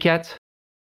more kitty cats?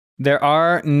 There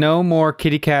are no more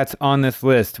kitty cats on this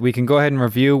list. We can go ahead and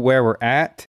review where we're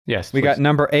at. Yes. We got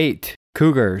number 8,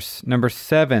 Cougars. Number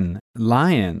 7,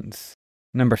 Lions.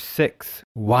 Number 6,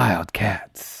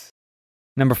 Wildcats.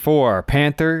 Number 4,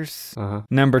 Panthers.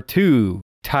 Number 2,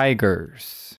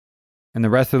 Tigers. And the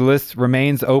rest of the list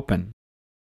remains open.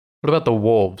 What about the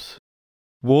Wolves?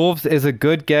 Wolves is a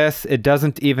good guess. It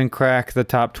doesn't even crack the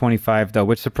top 25, though,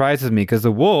 which surprises me because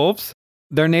the Wolves,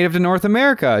 they're native to North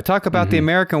America. Talk about the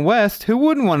American West. Who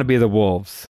wouldn't want to be the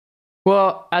Wolves?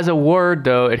 Well, as a word,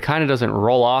 though, it kind of doesn't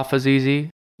roll off as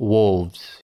easy.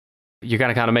 Wolves. You got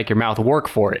to kind of make your mouth work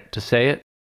for it to say it. It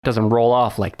doesn't roll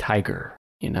off like tiger,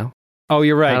 Oh,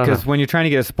 you're right, because when you're trying to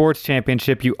get a sports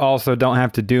championship, you also don't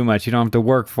have to do much. You don't have to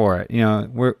work for it.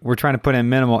 We're trying to put in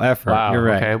minimal effort. Wow, you're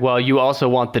right. Okay. Well, you also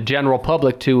want the general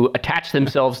public to attach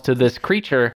themselves to this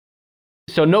creature.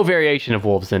 So no variation of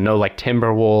wolves then? No like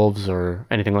timber wolves or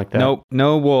anything like that? Nope,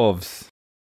 no wolves.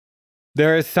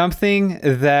 There is something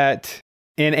that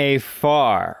in a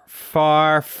far,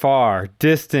 far, far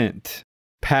distant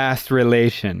past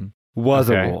relation was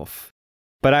a wolf.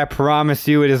 But I promise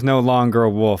you it is no longer a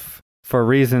wolf. For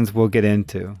reasons we'll get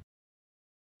into.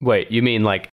 Wait, you mean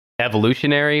like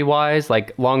evolutionary wise?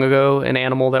 Like long ago, an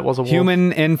animal that was a wolf?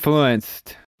 Human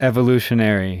influenced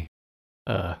evolutionary.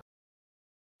 So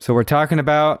we're talking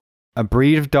about a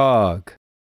breed of dog.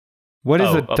 What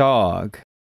is a dog?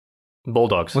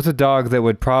 Bulldogs. What's a dog that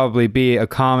would probably be a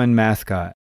common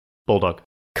mascot? Bulldog.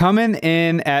 Coming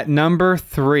in at number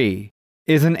 3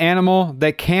 is an animal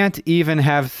that can't even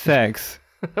have sex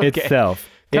itself.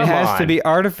 It has to be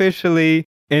artificially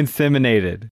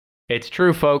inseminated. It's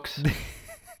true, folks.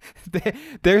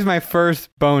 There's my first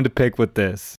bone to pick with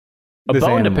this. A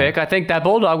bone to pick? I think that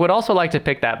bulldog would also like to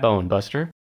pick that bone,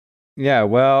 Buster. Yeah,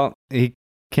 well, he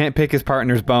can't pick his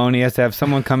partner's bone. He has to have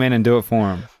someone come in and do it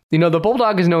for him. The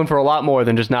bulldog is known for a lot more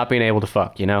than just not being able to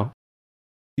fuck,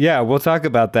 Yeah, we'll talk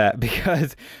about that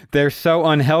because they're so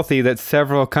unhealthy that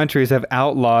several countries have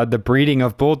outlawed the breeding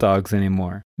of bulldogs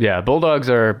anymore. Yeah, bulldogs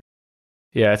are...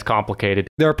 Yeah, it's complicated.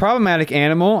 They're a problematic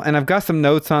animal, and I've got some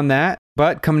notes on that.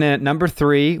 But coming in at number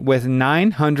 3 with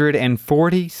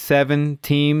 947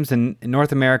 teams in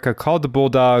North America called the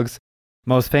Bulldogs,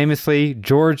 most famously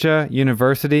Georgia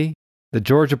University, the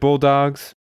Georgia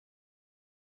Bulldogs,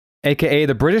 aka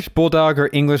the British Bulldog or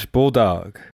English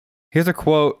Bulldog. Here's a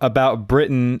quote about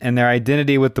Britain and their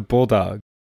identity with the Bulldog.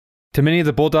 To many,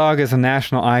 the Bulldog is a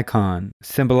national icon,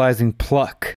 symbolizing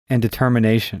pluck and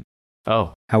determination.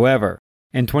 Oh. However,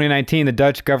 in 2019, the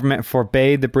Dutch government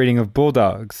forbade the breeding of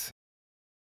bulldogs.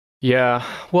 Yeah,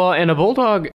 well, and a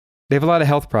bulldog... They have a lot of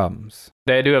health problems.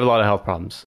 They do have a lot of health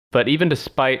problems. But even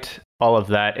despite all of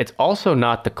that, it's also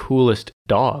not the coolest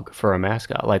dog for a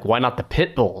mascot. Like, why not the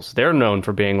pit bulls? They're known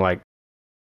for being, like,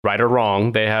 right or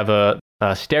wrong. They have a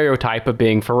stereotype of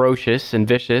being ferocious and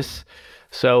vicious.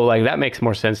 So, like, that makes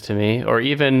more sense to me. Or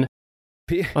even...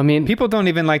 people don't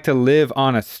even like to live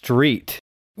on a street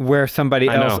where somebody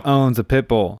else owns a pit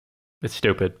bull. It's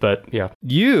stupid, but yeah.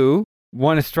 You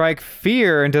want to strike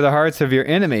fear into the hearts of your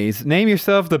enemies. Name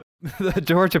yourself the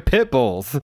Georgia Pit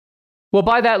Bulls. Well,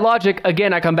 by that logic,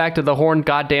 again, I come back to the horned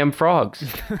goddamn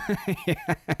frogs.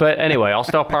 Yeah. But anyway, I'll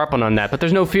stop harping on that. But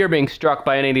there's no fear being struck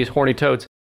by any of these horny toads.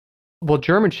 Well,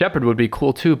 German Shepherd would be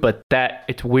cool too, but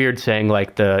it's weird saying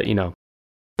like the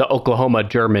Oklahoma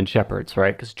German Shepherds,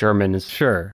 right? Because German is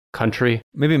country.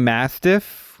 Maybe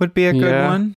Mastiff would be a good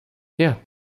one. Yeah,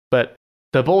 but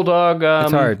the bulldog...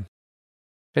 it's hard.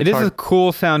 It is a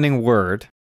cool sounding word.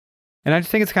 And I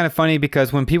just think it's kind of funny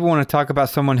because when people want to talk about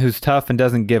someone who's tough and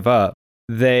doesn't give up,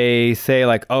 they say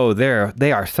like, oh,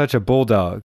 they are such a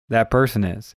bulldog. That person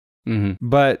is. Mm-hmm.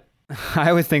 But I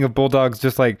always think of bulldogs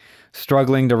just like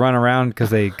struggling to run around because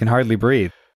they can hardly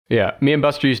breathe. Yeah, me and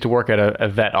Buster used to work at a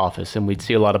vet office, and we'd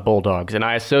see a lot of bulldogs, and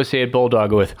I associate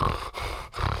bulldog with...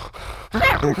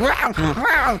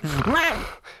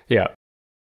 Yeah.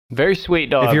 Very sweet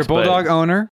dogs. If you're a bulldog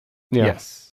owner, yeah.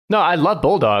 Yes. No, I love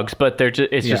bulldogs, but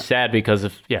it's just sad because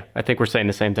of, I think we're saying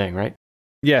the same thing, right?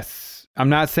 Yes. I'm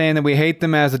not saying that we hate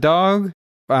them as a dog.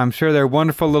 I'm sure they're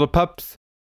wonderful little pups.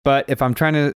 But if I'm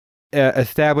trying to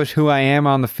establish who I am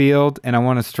on the field and I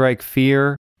want to strike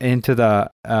fear into the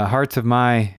hearts of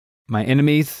my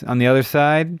enemies on the other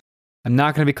side, I'm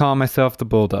not going to be calling myself the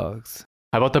Bulldogs.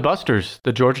 How about the Busters?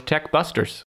 The Georgia Tech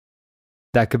Busters?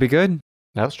 That could be good.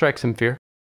 That'll strike some fear.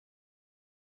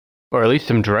 Or at least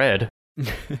some dread.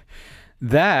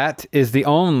 That is the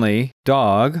only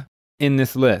dog in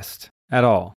this list at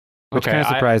all, which kind of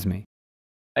surprised me.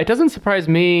 It doesn't surprise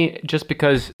me just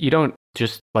because you don't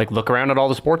just like look around at all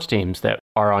the sports teams that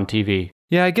are on TV.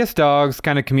 Yeah, I guess dogs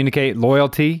kind of communicate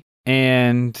loyalty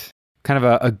and kind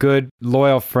of a good,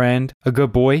 loyal friend, a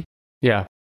good boy. Yeah.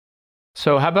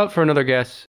 So how about for another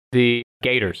guess, the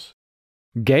Gators?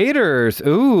 Gators.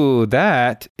 Ooh,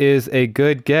 that is a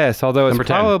good guess, although it's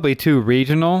probably too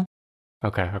regional.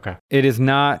 Okay. It is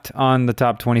not on the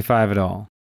top 25 at all.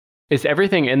 Is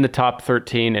everything in the top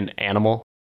 13 an animal?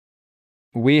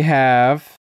 We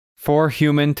have 4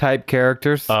 human-type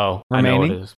characters remaining. I know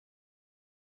what it is.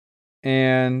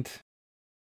 And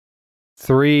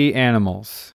 3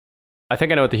 animals. I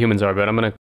think I know what the humans are, but I'm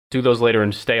going to do those later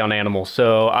and stay on animals.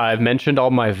 So I've mentioned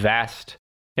all my vast,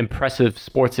 impressive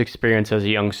sports experience as a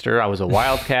youngster. I was a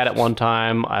wildcat at one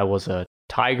time. I was a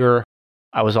tiger.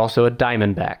 I was also a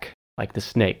diamondback, like the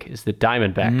snake. Is the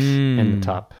diamondbacks in the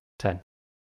top 10?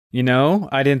 You know,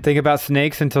 I didn't think about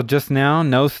snakes until just now.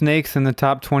 No snakes in the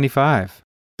top 25.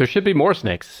 There should be more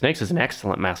snakes. Snakes is an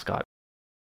excellent mascot.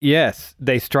 Yes,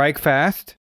 they strike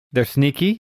fast, they're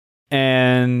sneaky,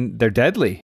 and they're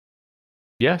deadly.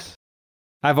 Yes.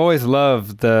 I've always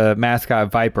loved the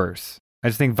mascot Vipers. I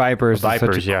just think Vipers is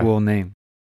such a cool name.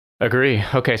 Agree.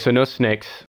 Okay, so no snakes.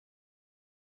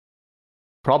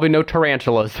 Probably no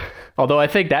tarantulas. Although I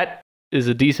think that is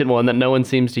a decent one that no one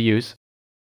seems to use.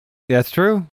 That's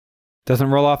true.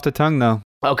 Doesn't roll off the tongue, though.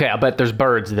 Okay, I'll bet there's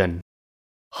birds then.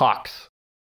 Hawks.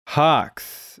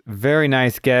 Hawks. Very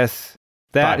nice guess.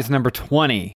 That is number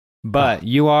 20. But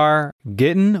you are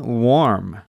getting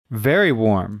warm. Very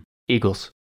warm. Eagles.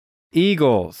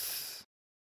 Eagles.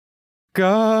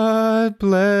 God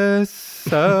bless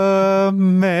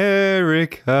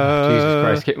America.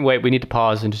 Jesus Christ. Wait, we need to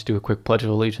pause and just do a quick Pledge of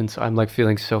Allegiance. I'm like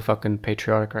feeling so fucking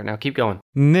patriotic right now. Keep going.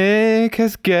 Nick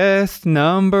has guessed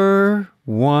number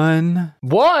 1.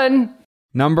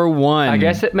 Number 1. I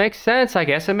guess it makes sense.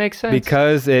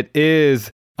 Because it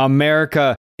is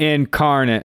America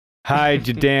incarnate. Hide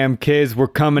your damn kids. We're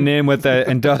coming in with an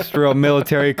industrial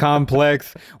military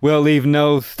complex. We'll leave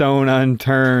no stone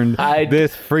unturned.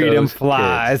 This freedom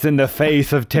flies in the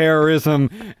face of terrorism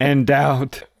and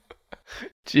doubt.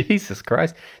 Jesus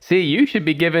Christ. See, you should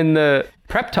be giving the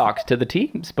prep talks to the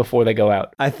teams before they go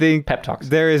out. I think pep talks.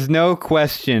 There is no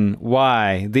question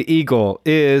why the Eagle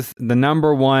is the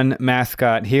number 1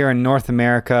 mascot here in North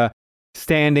America,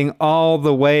 standing all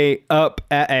the way up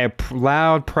at a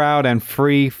loud, proud, and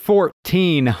free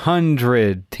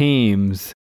 1,400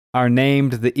 teams are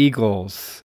named the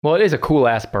Eagles. Well, it is a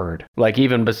cool-ass bird, like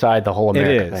even beside the whole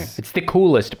America thing. It's the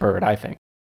coolest bird, I think.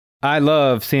 I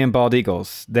love seeing bald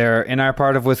eagles. They're in our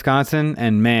part of Wisconsin,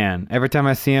 and man, every time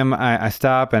I see them, I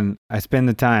stop and I spend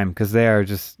the time because they're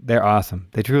awesome.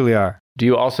 They truly are. Do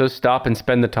you also stop and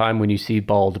spend the time when you see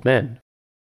bald men?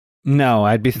 No,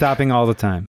 I'd be stopping all the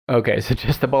time. Okay, so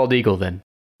just the bald eagle then.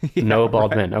 Yeah, no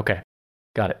bald men. Okay,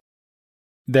 got it.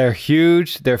 They're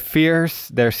huge. They're fierce.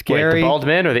 They're scary. Wait, the bald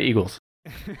men or the eagles?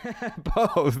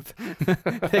 Both.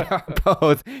 They are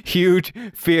both huge,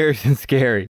 fierce, and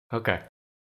scary. Okay.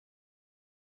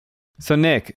 So,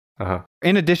 Nick,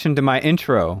 in addition to my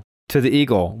intro to the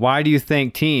eagle, why do you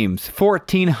think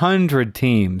 1,400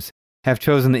 teams, have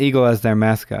chosen the eagle as their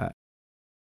mascot?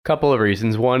 Couple of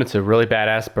reasons. One, it's a really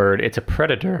badass bird. It's a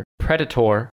predator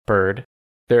bird.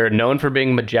 They're known for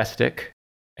being majestic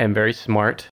and very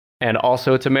smart. And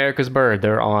also, it's America's bird.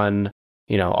 They're on,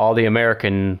 all the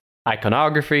American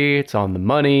iconography. It's on the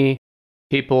money.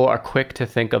 People are quick to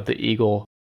think of the eagle.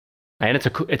 And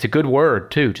it's a good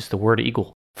word, too, just the word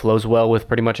eagle. Flows well with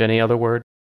pretty much any other word.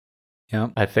 Yeah.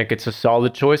 I think it's a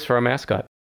solid choice for our mascot.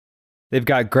 They've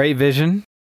got great vision.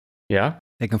 Yeah.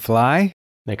 They can fly.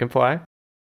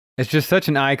 It's just such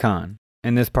an icon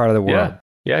in this part of the world.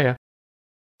 Yeah.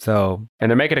 So.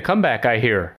 And they're making a comeback, I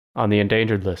hear, on the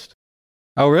endangered list.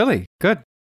 Oh, really? Good.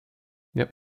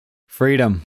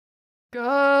 Freedom.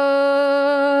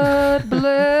 God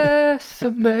bless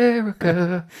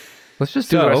America. Let's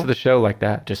just do the rest of the show like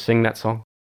that. Just sing that song.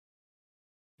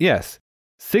 Yes.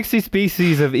 60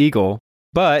 species of eagle,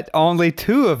 but only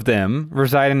 2 of them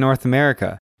reside in North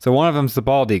America. So one of them's the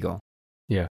bald eagle.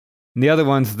 Yeah. And the other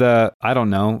one's the, I don't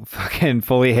know, fucking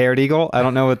fully haired eagle. I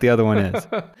don't know what the other one is.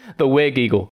 The wig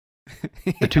eagle.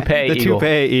 The toupee the eagle.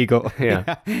 Toupee eagle.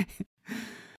 Yeah.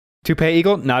 Toupee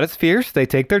eagle, not as fierce. They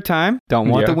take their time. Don't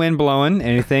want the wind blowing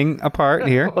anything apart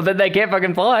here. Well, then they can't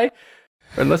fucking fly.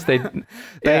 Unless they...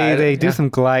 they do some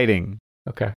gliding.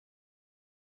 Okay.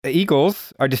 The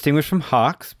eagles are distinguished from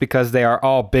hawks because they are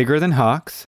all bigger than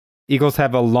hawks. Eagles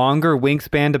have a longer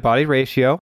wingspan to body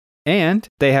ratio, and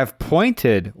they have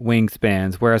pointed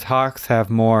wingspans, whereas hawks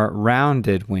have more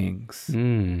rounded wings.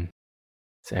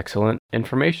 It's excellent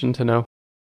information to know.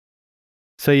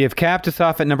 So you've capped us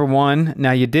off at number 1.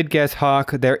 Now you did guess hawk.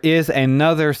 There is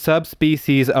another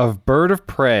subspecies of bird of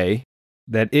prey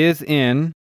that is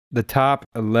in the top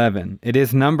 11. It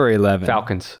is number 11.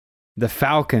 Falcons. The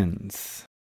falcons.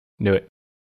 Knew it.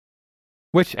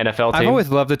 Which NFL team. I've always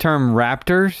loved the term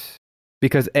raptors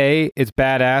because A, it's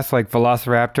badass like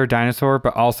Velociraptor, dinosaur,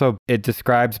 but also it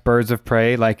describes birds of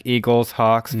prey like eagles,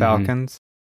 hawks, falcons.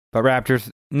 But raptors,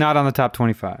 not on the top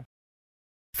 25.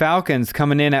 Falcons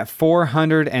coming in at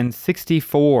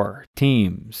 464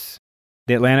 teams.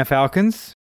 The Atlanta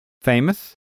Falcons,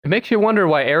 famous. It makes you wonder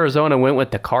why Arizona went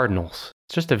with the Cardinals.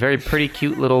 It's just a very pretty,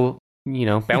 cute little,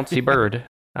 bouncy bird.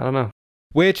 I don't know.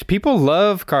 Which people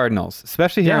love cardinals,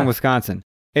 especially here in Wisconsin.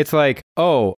 It's like,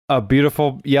 oh, a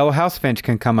beautiful yellow house finch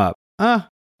can come up.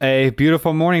 A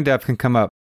beautiful mourning dove can come up.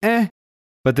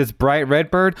 But this bright red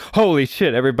bird, holy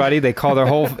shit, everybody, they call their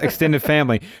whole extended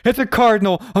family. It's a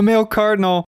cardinal, a male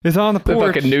cardinal is on the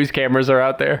porch. The fucking news cameras are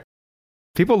out there.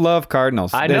 People love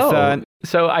cardinals. I know.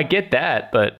 So I get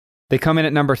that, but... They come in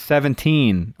at number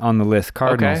 17 on the list,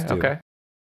 cardinals do. Okay.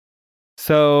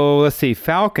 So let's see,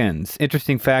 falcons.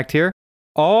 Interesting fact here.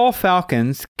 All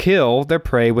falcons kill their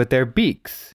prey with their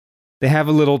beaks. They have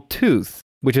a little tooth,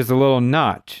 which is a little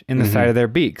notch in the side of their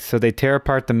beaks. So they tear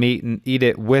apart the meat and eat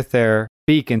it with their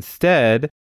beak instead,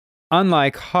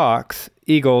 unlike hawks,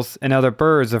 eagles, and other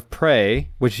birds of prey,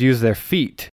 which use their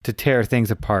feet to tear things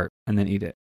apart and then eat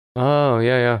it. Oh,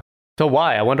 yeah. So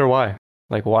why? I wonder why.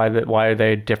 Like, why are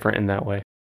they different in that way?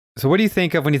 So what do you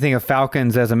think of when you think of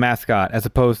falcons as a mascot as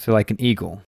opposed to like an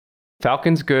eagle?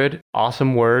 Falcon's good.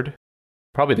 Awesome word.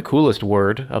 Probably the coolest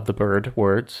word of the bird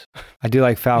words. I do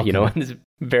like falcon. It's a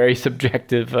very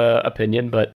subjective opinion,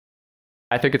 but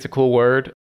I think it's a cool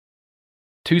word.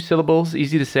 2 syllables,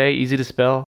 easy to say, easy to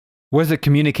spell. What does it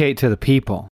communicate to the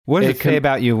people? What does it say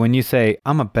about you when you say,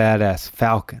 I'm a badass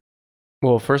falcon?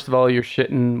 Well, first of all, you're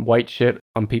shitting white shit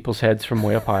on people's heads from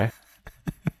way up high.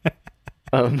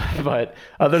 But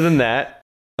other than that...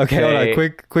 Okay, hold on.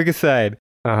 Quick aside.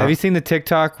 Have you seen the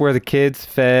TikTok where the kids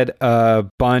fed a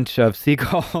bunch of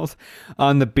seagulls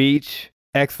on the beach,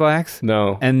 X-Lax?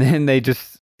 No. And then they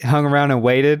just hung around and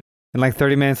waited. And like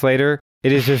 30 minutes later,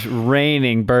 it is just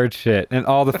raining bird shit. And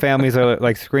all the families are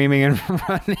like screaming and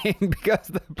running because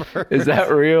the birds. Is that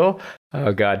real?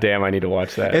 Oh, goddamn, I need to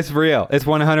watch that. It's real. It's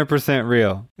 100%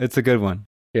 real. It's a good one.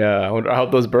 Yeah, I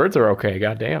hope those birds are okay.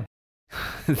 Goddamn.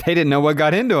 They didn't know what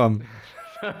got into them.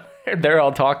 They're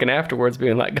all talking afterwards,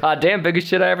 being like, God damn, biggest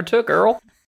shit I ever took, Earl.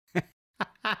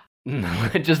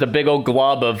 Just a big old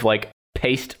glob of like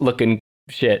paste-looking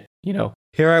shit,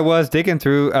 Here I was digging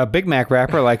through a Big Mac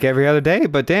wrapper like every other day,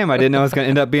 but damn, I didn't know it was going to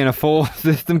end up being a full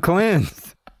system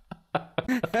cleanse.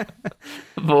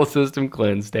 Full system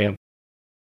cleanse, damn.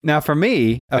 Now for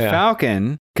me, a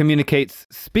falcon communicates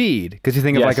speed, because you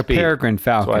think of like speed. A peregrine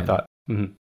falcon. That's what I thought.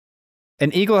 Mm-hmm.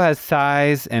 An eagle has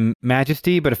size and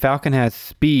majesty, but a falcon has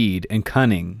speed and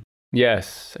cunning.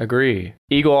 Yes, agree.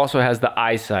 Eagle also has the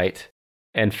eyesight,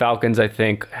 and falcons, I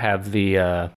think, have the,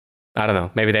 I don't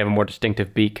know, maybe they have a more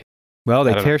distinctive beak. Well,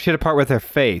 they tear shit apart with their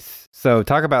face, so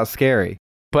talk about scary.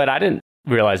 But I didn't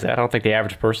realize that. I don't think the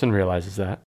average person realizes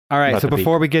that. All right, so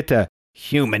before we get to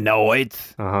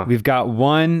humanoids, we've got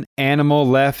one animal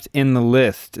left in the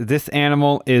list. This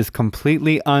animal is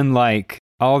completely unlike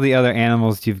all the other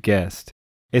animals you've guessed.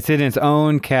 It's in its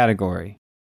own category.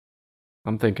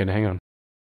 I'm thinking, hang on.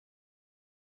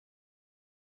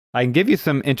 I can give you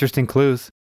some interesting clues.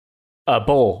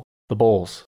 Bull. The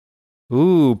bulls.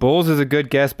 Ooh, bulls is a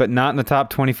good guess, but not in the top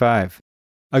 25.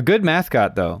 A good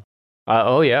mascot, though.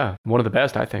 Oh, yeah. One of the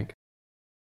best, I think.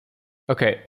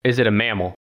 Okay. Is it a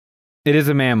mammal? It is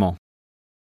a mammal.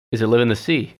 Does it live in the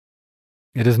sea?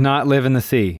 It does not live in the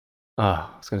sea. I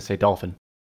was going to say dolphin.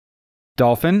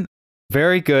 Dolphin,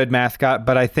 very good mascot,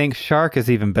 but I think shark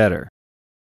is even better.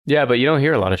 Yeah, but you don't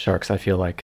hear a lot of sharks, I feel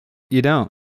like. You don't.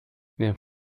 Yeah.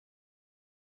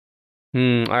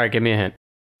 All right, give me a hint.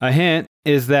 A hint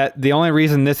is that the only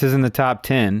reason this is in the top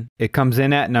 10, it comes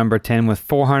in at number 10 with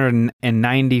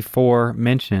 494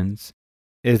 mentions,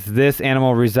 is this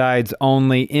animal resides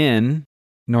only in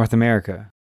North America.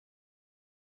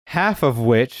 Half of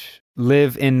which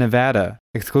live in Nevada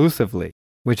exclusively,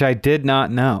 which I did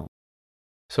not know.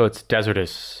 So it's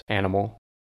desertous animal.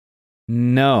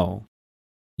 No.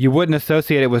 You wouldn't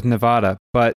associate it with Nevada,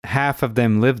 but half of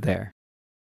them live there.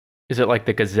 Is it like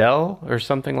the gazelle or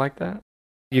something like that?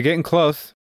 You're getting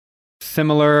close.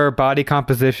 Similar body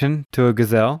composition to a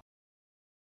gazelle.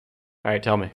 All right,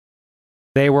 tell me.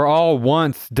 They were all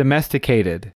once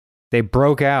domesticated. They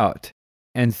broke out.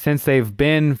 And since they've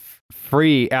been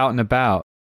free out and about,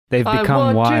 they've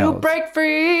become wild. I want to break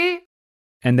free.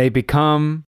 And they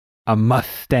become a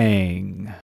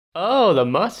Mustang. Oh, the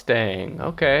Mustang.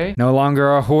 Okay. No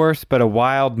longer a horse, but a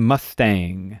wild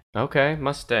Mustang. Okay,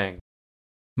 Mustang.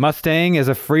 Mustang is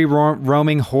a free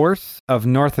roaming horse of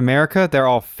North America. They're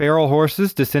all feral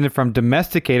horses descended from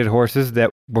domesticated horses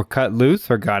that were cut loose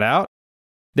or got out.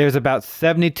 There's about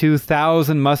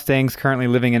 72,000 Mustangs currently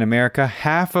living in America,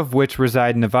 half of which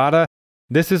reside in Nevada.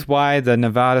 This is why the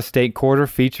Nevada State Quarter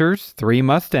features 3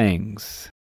 Mustangs.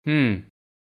 I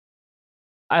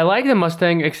like the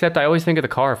Mustang, except I always think of the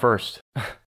car first.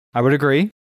 I would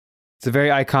agree. It's a very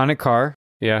iconic car.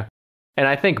 Yeah. And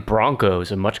I think Bronco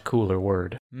is a much cooler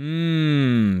word.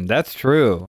 That's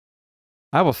true.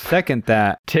 I will second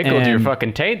that. Tickled your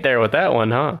fucking taint there with that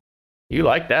one, huh? You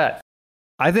like that.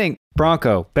 I think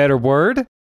Bronco, better word,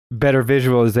 better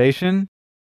visualization.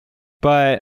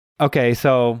 But, okay,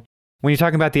 so when you're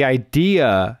talking about the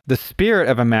idea, the spirit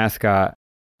of a mascot,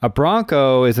 a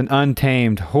Bronco is an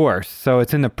untamed horse. So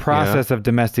it's in the process of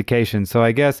domestication. So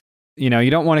I guess, you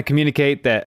don't want to communicate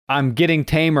that I'm getting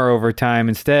tamer over time.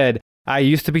 Instead, I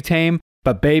used to be tame,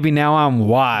 but baby, now I'm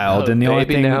wild. And the only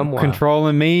thing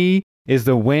controlling me is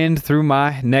the wind through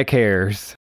my neck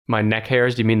hairs. My neck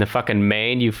hairs? Do you mean the fucking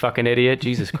mane, you fucking idiot?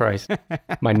 Jesus Christ.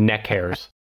 My neck hairs.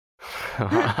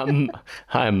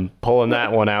 I'm pulling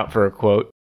that one out for a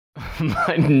quote.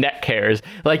 My neck hairs.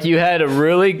 Like you had a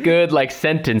really good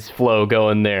sentence flow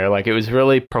going there. Like it was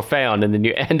really profound. And then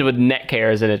you end with neck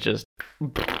hairs and it just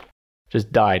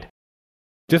died.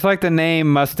 Just like the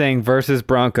name Mustang versus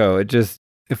Bronco. It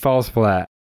falls flat.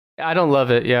 I don't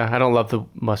love it. Yeah, I don't love the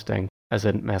Mustang as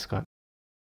a mascot.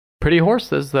 Pretty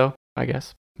horses though, I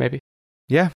guess. Maybe.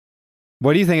 Yeah.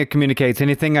 What do you think it communicates?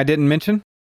 Anything I didn't mention?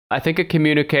 I think it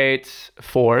communicates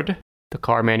Ford, the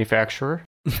car manufacturer.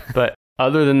 But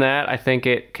other than that, I think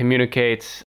it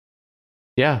communicates,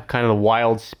 kind of the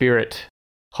wild spirit.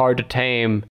 Hard to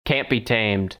tame, can't be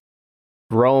tamed.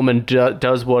 Roam and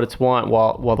does what it's want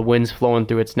while the wind's flowing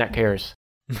through its neck hairs.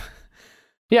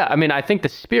 Yeah, I mean, I think the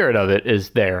spirit of it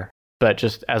is there. But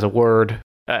just as a word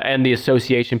and the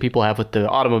association people have with the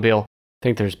automobile, I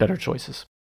think there's better choices.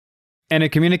 And it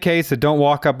communicates that don't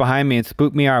walk up behind me and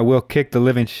spook me or I will kick the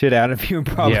living shit out of you and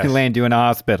probably land you in a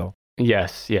hospital.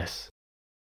 Yes.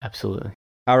 Absolutely.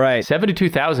 All right.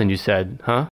 72,000 you said,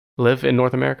 huh? Live in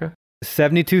North America?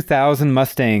 72,000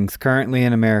 Mustangs currently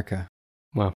in America.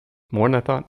 Wow. More than I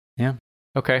thought. Yeah.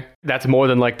 Okay. That's more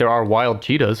than there are wild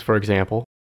cheetahs, for example.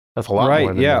 That's a lot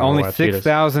more than there are only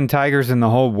 6,000 tigers in the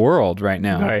whole world right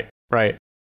now. Right.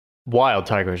 Wild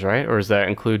tigers, right? Or does that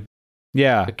include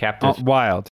the captive?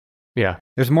 Wild. Yeah.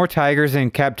 There's more tigers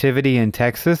in captivity in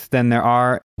Texas than there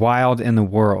are wild in the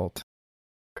world.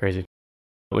 Crazy.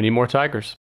 We need more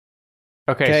tigers.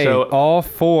 Okay, so all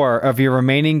 4 of your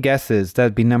remaining guesses,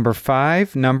 that'd be number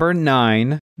 5, number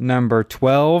 9, number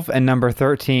 12, and number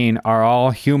 13 are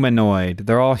all humanoid.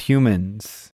 They're all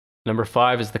humans. Number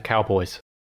 5 is the Cowboys.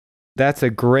 That's a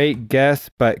great guess,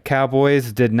 but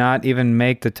Cowboys did not even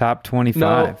make the top 25.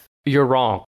 No, you're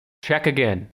wrong. Check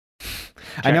again.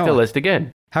 I know. The list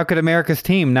again. How could America's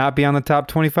team not be on the top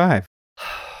 25?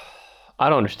 I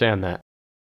don't understand that.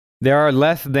 There are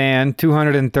less than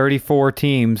 234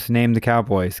 teams named the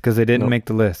Cowboys because they didn't make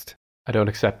the list. I don't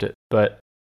accept it, but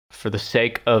for the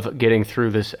sake of getting through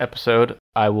this episode,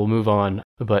 I will move on,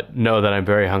 but know that I'm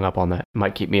very hung up on that. It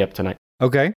might keep me up tonight.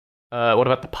 Okay. What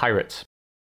about the Pirates?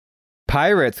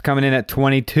 Pirates coming in at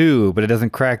 22, but it doesn't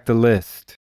crack the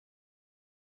list.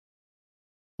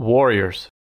 Warriors.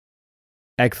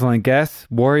 Excellent guess.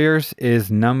 Warriors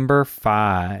is number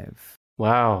 5.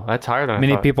 Wow, that's higher than I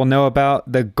Many thought. people know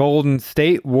about the Golden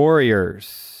State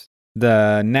Warriors,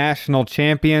 the national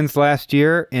champions last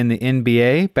year in the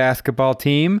NBA basketball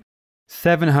team.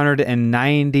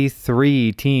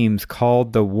 793 teams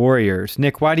called the Warriors.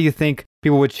 Nick, why do you think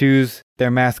people would choose their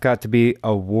mascot to be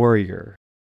a warrior?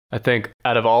 I think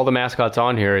out of all the mascots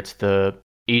on here, it's the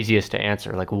easiest to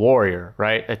answer, like warrior,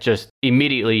 right? It just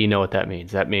immediately you know what that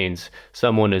means. That means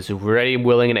someone is ready,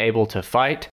 willing, and able to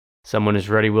fight. Someone is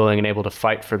ready, willing, and able to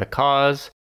fight for the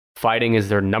cause. Fighting is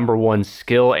their number one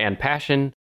skill and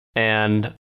passion.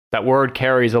 And that word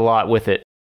carries a lot with it.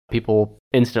 People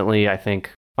instantly, I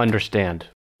think, understand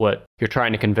what you're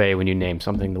trying to convey when you name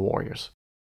something the Warriors.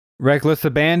 Reckless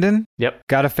abandon? Yep.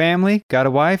 Got a family? Got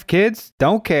a wife? Kids?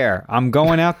 Don't care. I'm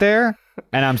going out there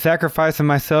and I'm sacrificing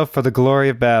myself for the glory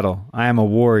of battle. I am a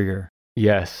warrior.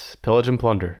 Yes. Pillage and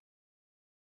plunder.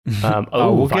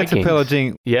 We'll get to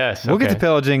pillaging. Yes. We'll get to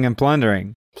pillaging and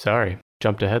plundering. Sorry.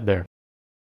 Jumped ahead there.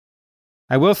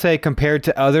 I will say, compared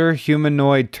to other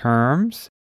humanoid terms,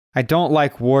 I don't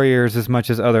like warriors as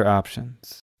much as other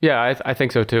options. Yeah, I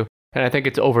think so too. And I think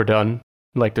it's overdone.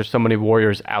 Like, there's so many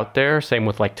warriors out there. Same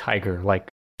with, like, tiger. Like,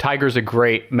 tiger's a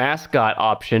great mascot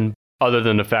option, other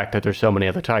than the fact that there's so many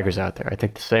other tigers out there. I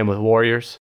think the same with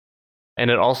warriors.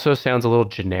 And it also sounds a little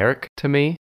generic to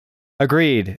me.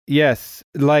 Agreed. Yes.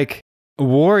 Like,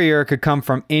 warrior could come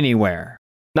from anywhere.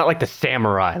 Not like the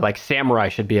samurai. Like, samurai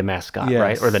should be a mascot, yes.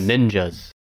 right? Or the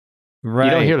ninjas. Right.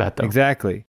 You don't hear that, though.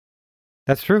 Exactly.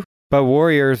 That's true. But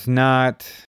warrior's not...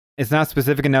 It's not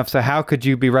specific enough, so how could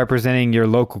you be representing your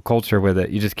local culture with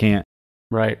it? You just can't.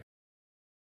 Right.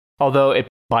 Although,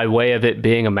 by way of it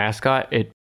being a mascot,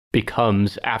 it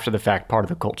becomes, after the fact, part of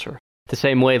the culture. The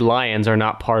same way Lions are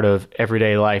not part of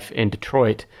everyday life in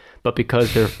Detroit, but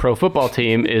because their pro football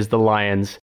team is the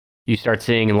Lions, you start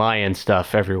seeing Lion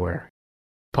stuff everywhere.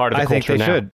 Part of the culture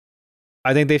now.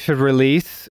 I think they should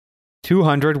release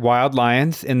 200 wild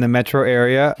lions in the metro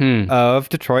area of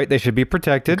Detroit. They should be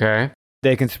protected. Okay.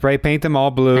 They can spray paint them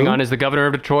all blue. Hang on, is the governor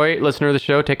of Detroit, listener of the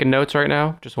show, taking notes right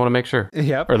now? Just want to make sure.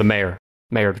 Yep. Or the mayor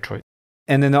of Detroit.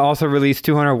 And then they'll also release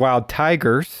 200 wild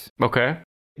tigers. Okay.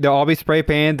 They'll all be spray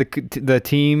painted the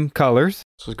team colors.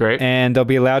 This was great. And they'll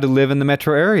be allowed to live in the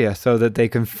metro area so that they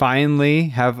can finally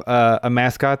have a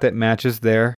mascot that matches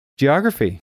their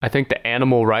geography. I think the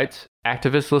animal rights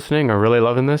activists listening are really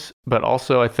loving this, but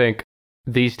also I think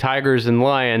these tigers and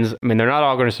lions, I mean, they're not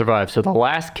all going to survive. So the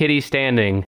last kitty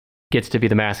standing gets to be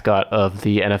the mascot of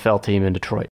the NFL team in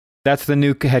Detroit. That's the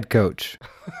new head coach.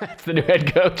 That's the new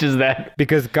head coach, is that?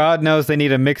 Because God knows they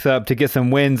need a mix-up to get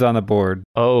some wins on the board.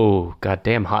 Oh,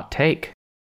 goddamn hot take.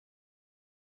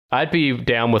 I'd be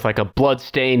down with like a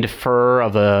blood-stained fur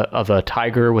of a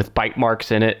tiger with bite marks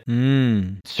in it,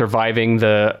 surviving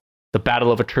the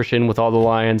battle of attrition with all the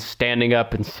lions, standing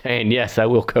up and saying, yes, I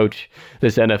will coach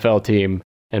this NFL team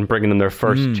and bringing them their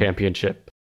first championship.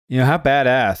 You know, how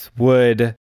badass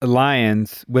would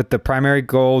lions with the primary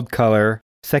gold color,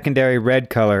 secondary red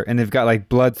color, and they've got like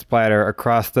blood splatter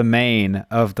across the mane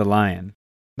of the lion.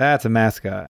 That's a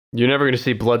mascot. You're never going to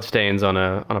see blood stains on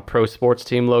a pro sports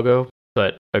team logo,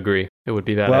 but agree, it would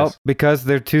be badass. Well, because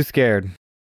they're too scared.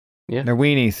 Yeah. They're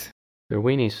weenies. They're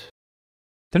weenies.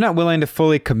 They're not willing to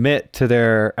fully commit to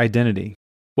their identity.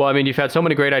 Well, I mean, you've had so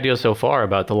many great ideas so far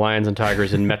about the Lions and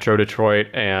Tigers in Metro Detroit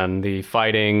and the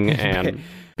fighting and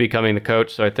becoming the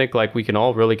coach. So I think like we can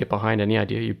all really get behind any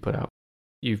idea you put out.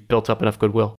 You've built up enough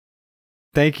goodwill.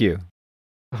 Thank you.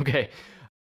 Okay.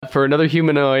 For another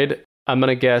humanoid, I'm going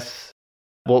to guess,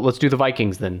 well, let's do the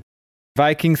Vikings then.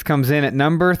 Vikings comes in at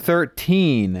number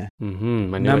 13.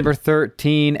 Number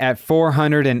 13 at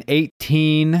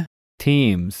 418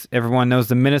 teams. Everyone knows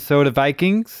the Minnesota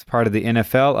Vikings, part of the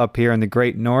NFL up here in the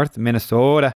great north,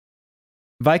 Minnesota.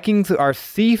 Vikings are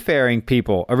seafaring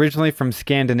people, originally from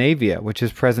Scandinavia, which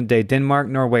is present-day Denmark,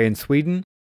 Norway, and Sweden,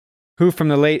 who from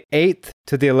the late 8th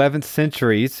to the 11th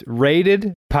centuries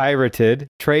raided, pirated,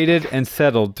 traded, and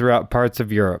settled throughout parts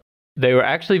of Europe. They were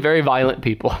actually very violent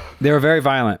people. They were very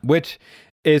violent, which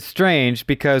is strange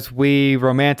because we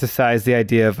romanticize the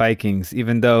idea of Vikings,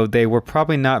 even though they were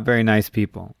probably not very nice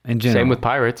people in general. Same with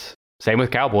pirates. Same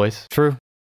with cowboys. True.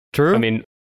 I mean,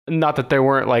 not that there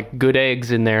weren't like good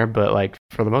eggs in there, but like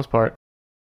for the most part,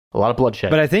 a lot of bloodshed.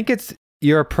 But I think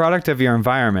you're a product of your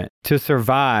environment. To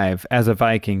survive as a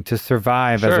Viking, to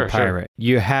survive as a pirate,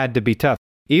 you had to be tough.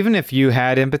 Even if you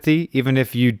had empathy, even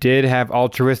if you did have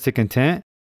altruistic intent,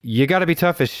 you got to be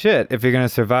tough as shit if you're going to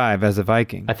survive as a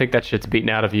Viking. I think that shit's beaten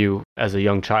out of you as a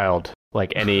young child.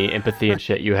 Like any empathy and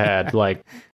shit you had. Like,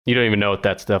 you don't even know what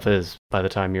that stuff is by the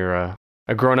time you're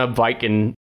a grown-up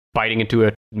Viking biting into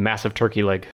a massive turkey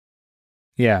leg.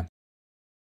 Yeah.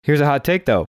 Here's a hot take,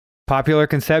 though. Popular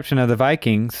conception of the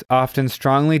Vikings often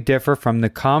strongly differ from the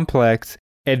complex,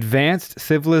 advanced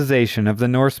civilization of the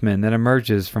Norsemen that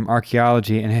emerges from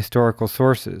archaeology and historical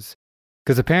sources.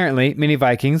 Because apparently, many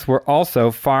Vikings were also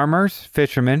farmers,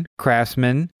 fishermen,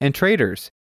 craftsmen, and traders.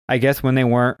 I guess when they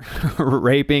weren't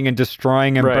raping and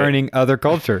destroying and burning other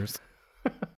cultures.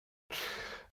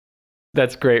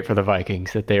 That's great for the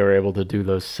Vikings that they were able to do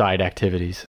those side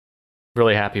activities.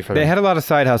 Really happy for them. They had a lot of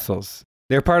side hustles.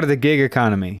 They're part of the gig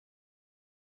economy.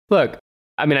 Look,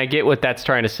 I mean, I get what that's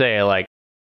trying to say. Like,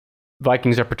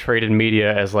 Vikings are portrayed in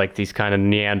media as like these kind of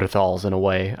Neanderthals in a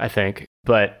way, I think.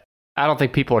 But I don't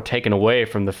think people are taken away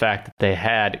from the fact that they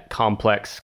had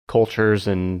complex cultures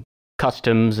and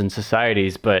customs and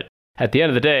societies. But at the end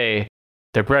of the day,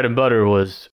 their bread and butter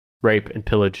was rape and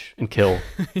pillage and kill.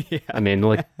 Yeah. I mean,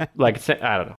 like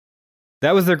I don't know.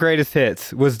 That was their greatest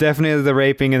hits, was definitely the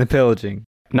raping and the pillaging.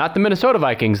 Not the Minnesota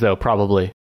Vikings, though,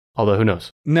 probably. Although, who knows?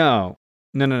 No.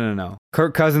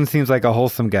 Kirk Cousins seems like a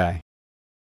wholesome guy.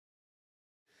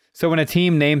 So when a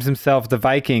team names himself the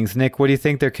Vikings, Nick, what do you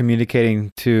think they're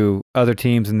communicating to other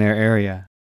teams in their area?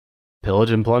 Pillage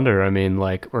and plunder. I mean,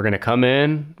 like, we're going to come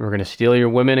in, we're going to steal your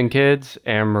women and kids,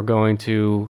 and we're going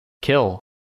to kill.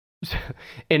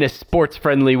 In a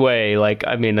sports-friendly way. Like,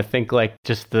 I mean, I think, like,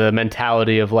 just the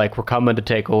mentality of, like, we're coming to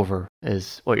take over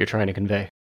is what you're trying to convey.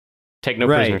 Take no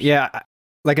prisoners. Yeah.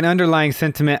 Like, an underlying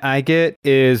sentiment I get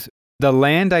is the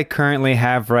land I currently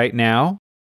have right now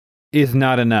is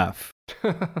not enough.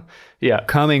 Yeah.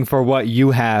 Coming for what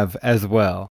you have as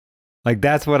well. Like,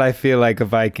 that's what I feel like a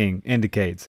Viking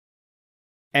indicates.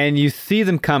 And you see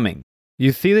them coming.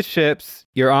 You see the ships,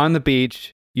 you're on the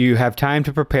beach, you have time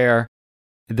to prepare.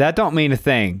 That don't mean a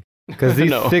thing, because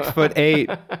these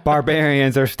 6'8"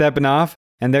 barbarians are stepping off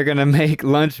and they're going to make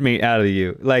lunch meat out of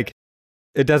you. Like,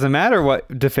 it doesn't matter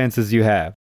what defenses you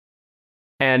have.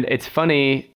 And it's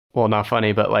funny, well, not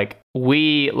funny, but like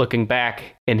we looking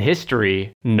back in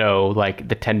history know like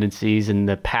the tendencies and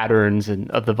the patterns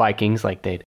of the Vikings. Like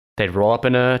they'd roll up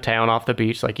in a town off the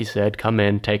beach, like you said, come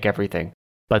in, take everything.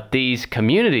 But these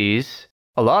communities,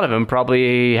 a lot of them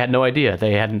probably had no idea.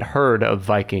 They hadn't heard of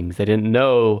Vikings. They didn't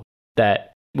know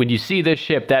that when you see this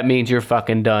ship, that means you're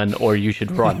fucking done or you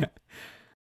should run.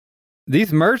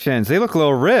 These merchants, they look a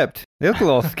little ripped. They look a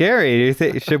little scary.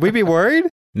 Should we be worried?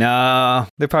 No,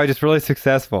 they're probably just really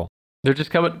successful. They're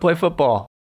just coming to play football.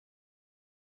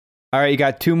 All right, you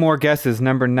got two more guesses.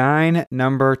 Number 9,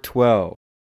 number 12.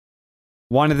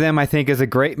 One of them I think is a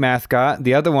great mascot.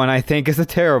 The other one I think is a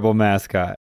terrible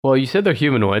mascot. Well, you said they're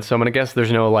humanoids, so I'm going to guess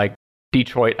there's no, like,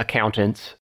 Detroit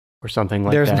accountants or something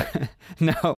like that.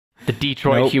 No. The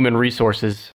Detroit Human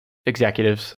Resources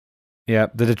executives.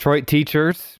 Yep. The Detroit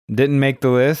teachers didn't make the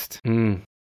list. Mm.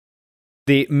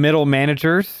 The middle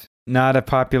managers, not a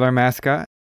popular mascot.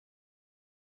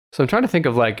 So I'm trying to think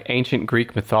of, like, ancient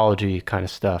Greek mythology kind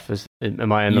of stuff.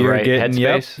 Am I in the right headspace?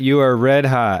 Yep, you are red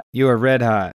hot. You are red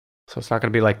hot. So it's not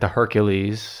going to be like the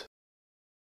Hercules.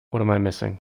 What am I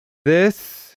missing?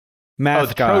 This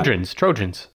mascot the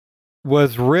Trojans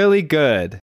was really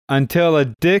good until a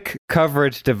dick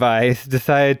coverage device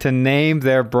decided to name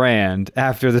their brand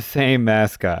after the same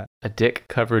mascot. A dick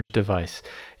coverage device.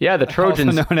 Yeah, the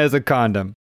Trojans. Also known as a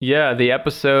condom. Yeah, the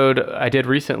episode I did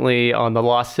recently on the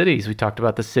Lost Cities, we talked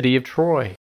about the city of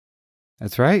Troy.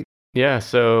 That's right. Yeah,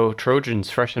 so Trojans,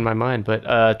 fresh in my mind.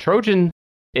 But Trojan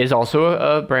is also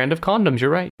a brand of condoms, you're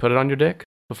right. Put it on your dick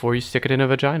before you stick it in a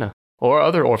vagina or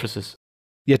other orifices.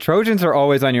 Yeah, Trojans are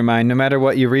always on your mind, no matter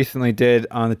what you recently did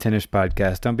on the Tennis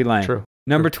podcast. Don't be lying. True.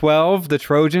 Number 12, the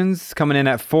Trojans, coming in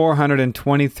at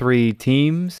 423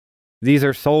 teams. These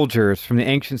are soldiers from the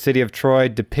ancient city of Troy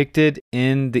depicted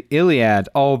in the Iliad.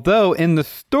 Although in the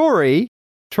story,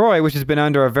 Troy, which has been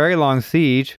under a very long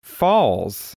siege,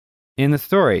 falls in the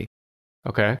story.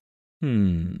 Okay.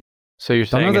 So you're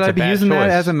saying don't know that I'd be using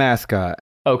that as a mascot.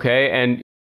 Okay, and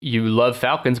you love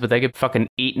falcons, but they get fucking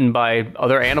eaten by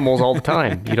other animals all the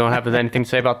time. You don't have anything to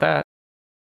say about that.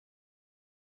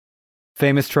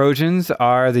 Famous Trojans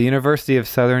are the University of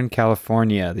Southern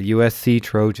California, the USC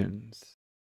Trojans.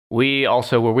 We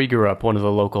also, where we grew up, one of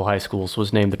the local high schools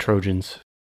was named the Trojans.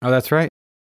 Oh, that's right.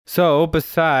 So,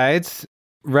 besides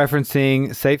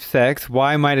referencing safe sex,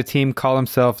 why might a team call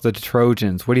themselves the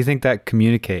Trojans? What do you think that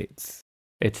communicates?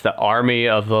 It's the army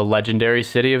of the legendary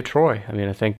city of Troy. I mean,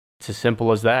 I think it's as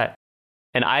simple as that.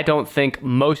 And I don't think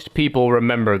most people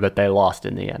remember that they lost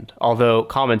in the end. Although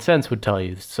common sense would tell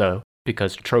you so,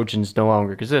 because Trojans no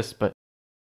longer exist. But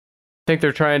I think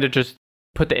they're trying to just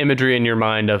put the imagery in your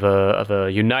mind of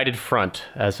a united front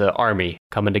as an army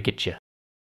coming to get you.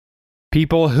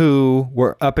 People who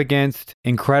were up against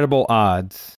incredible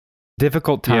odds,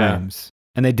 difficult times,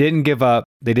 and they didn't give up,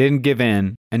 they didn't give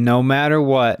in, and no matter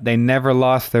what, they never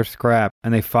lost their scrap,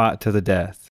 and they fought to the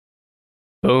death.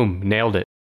 Boom, nailed it.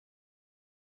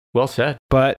 Well said.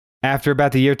 But after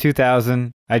about the year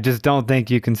 2000, I just don't think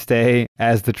you can stay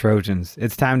as the Trojans.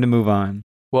 It's time to move on.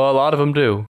 Well, a lot of them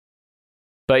do.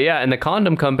 But yeah, and the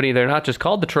condom company, they're not just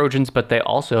called the Trojans, but they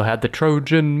also had the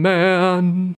Trojan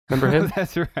Man. Remember him?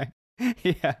 That's right.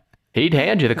 Yeah. He'd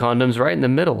hand you the condoms right in the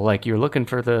middle, like you're looking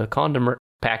for the condom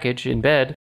package in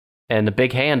bed, and the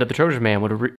big hand of the Trojan Man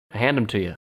would hand them to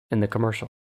you in the commercial.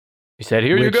 He said,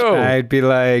 "Here you go." I'd be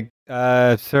like,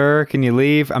 sir, can you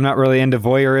leave? I'm not really into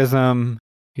voyeurism.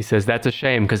 He says, "That's a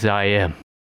shame, because I am."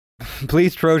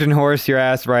 Please Trojan horse your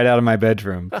ass right out of my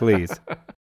bedroom, please.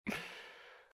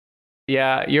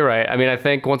 Yeah, you're right. I mean, I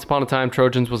think once upon a time,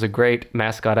 Trojans was a great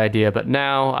mascot idea, but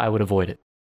now I would avoid it.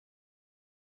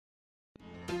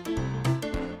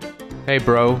 Hey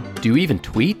bro, do you even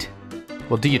tweet?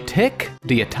 Well, do you tick?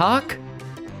 Do you talk?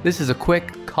 This is a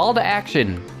quick call to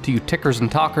action to you tickers and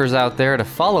talkers out there to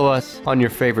follow us on your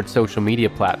favorite social media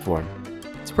platform.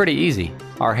 It's pretty easy.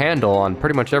 Our handle on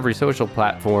pretty much every social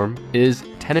platform is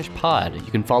TennisPod.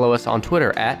 You can follow us on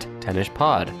Twitter at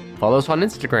TennisPod. Follow us on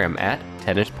Instagram at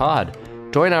TennisPod.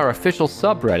 Join our official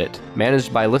subreddit,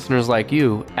 managed by listeners like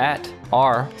you, at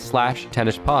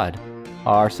r/TennisPod.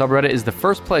 Our subreddit is the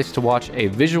first place to watch a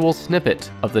visual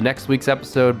snippet of the next week's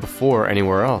episode before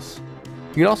anywhere else.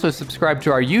 You can also subscribe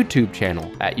to our YouTube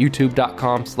channel at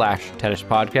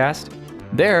youtube.com/tennispodcast.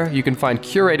 There, you can find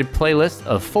curated playlists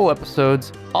of full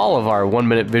episodes, all of our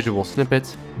 1-minute visual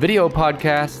snippets, video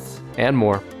podcasts, and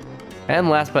more. And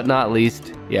last but not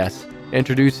least, yes,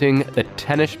 introducing the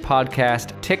Tennis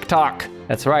Podcast TikTok.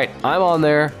 That's right, I'm on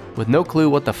there with no clue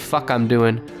what the fuck I'm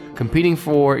doing, competing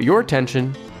for your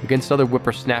attention against other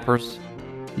whippersnappers.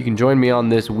 You can join me on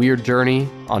this weird journey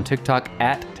on TikTok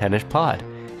at TennisPod.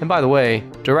 And by the way,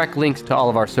 direct links to all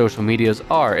of our social medias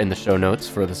are in the show notes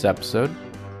for this episode.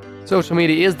 Social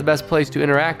media is the best place to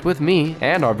interact with me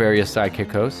and our various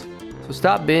sidekick hosts. So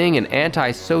stop being an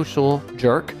antisocial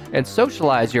jerk and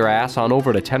socialize your ass on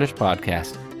over to Tennis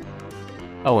Podcast.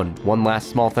 Oh, and one last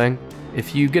small thing.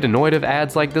 If you get annoyed of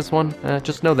ads like this one,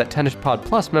 just know that Tennis Pod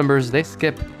Plus members, they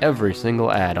skip every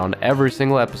single ad on every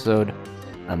single episode.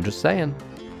 I'm just saying.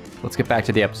 Let's get back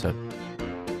to the episode.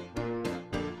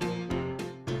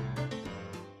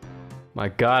 My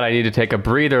God, I need to take a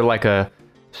breather like a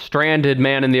stranded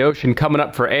man in the ocean coming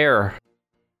up for air.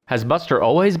 Has Buster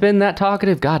always been that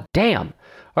talkative? God damn.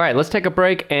 All right, let's take a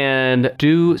break and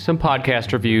do some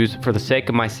podcast reviews for the sake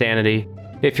of my sanity.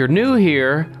 If you're new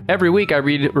here, every week I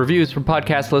read reviews from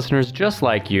podcast listeners just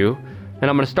like you. And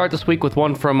I'm going to start this week with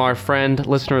one from our friend,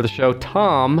 listener of the show,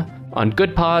 Tom, on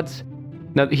Good Pods.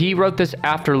 Now, he wrote this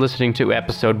after listening to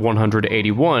episode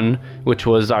 181, which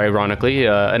was, ironically,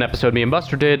 an episode me and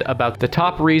Buster did about the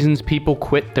top reasons people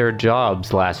quit their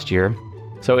jobs last year.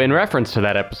 So in reference to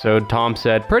that episode, Tom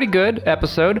said, "Pretty good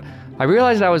episode. I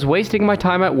realized I was wasting my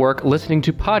time at work listening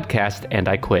to podcasts and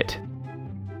I quit."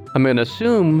 I'm going to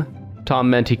assume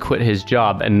Tom meant he quit his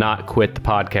job and not quit the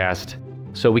podcast.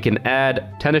 So we can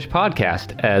add Tennis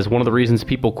Podcast as one of the reasons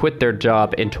people quit their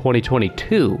job in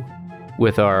 2022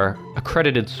 with our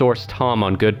accredited source Tom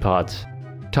on Good Pods.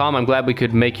 Tom, I'm glad we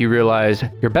could make you realize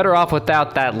you're better off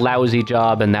without that lousy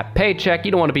job and that paycheck.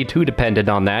 You don't want to be too dependent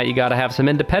on that. You got to have some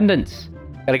independence.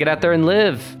 Got to get out there and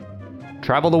live.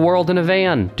 Travel the world in a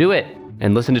van. Do it.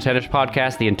 And listen to Tennis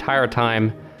Podcast the entire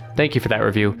time. Thank you for that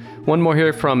review. One more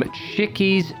here from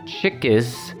Chickies,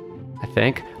 I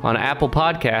think, on Apple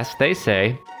Podcasts. They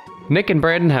say, "Nick and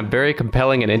Brandon have very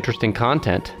compelling and interesting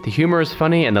content. The humor is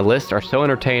funny and the lists are so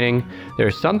entertaining.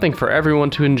 There's something for everyone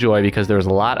to enjoy because there's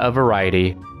a lot of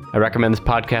variety. I recommend this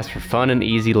podcast for fun and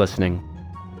easy listening."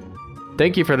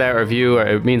 Thank you for that review.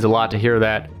 It means a lot to hear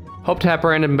that. Hope to have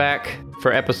Brandon back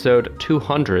for episode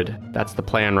 200. That's the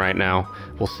plan right now.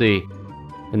 We'll see.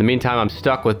 In the meantime, I'm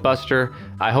stuck with Buster.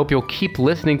 I hope you'll keep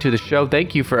listening to the show.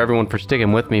 Thank you for everyone for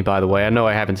sticking with me, by the way. I know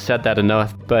I haven't said that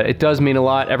enough, but it does mean a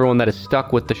lot. Everyone that is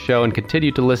stuck with the show and continue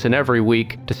to listen every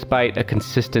week, despite a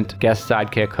consistent guest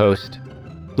sidekick host.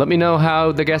 Let me know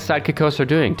how the guest sidekick hosts are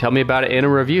doing. Tell me about it in a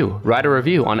review. Write a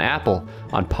review on Apple,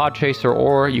 on Podchaser,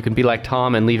 or you can be like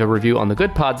Tom and leave a review on the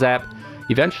Good Pods app.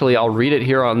 Eventually, I'll read it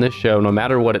here on this show, no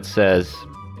matter what it says.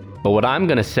 But what I'm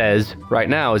going to says right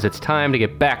now is it's time to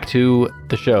get back to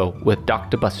the show with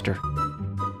Dr. Buster.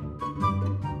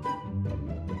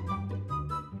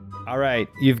 All right,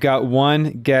 you've got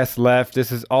one guest left.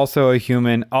 This is also a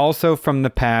human, also from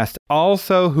the past,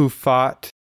 also who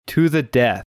fought to the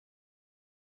death.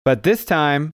 But this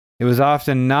time, it was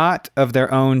often not of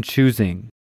their own choosing.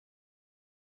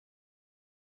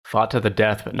 Fought to the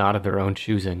death, but not of their own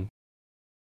choosing.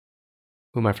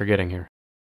 Who am I forgetting here?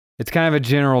 It's kind of a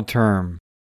general term.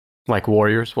 Like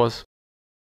Warriors was?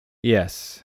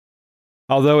 Yes.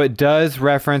 Although it does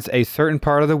reference a certain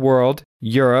part of the world,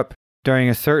 Europe, during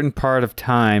a certain part of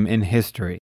time in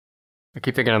history. I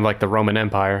keep thinking of like the Roman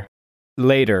Empire.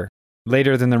 Later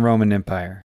than the Roman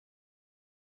Empire.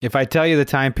 If I tell you the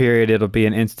time period, it'll be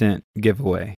an instant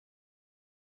giveaway.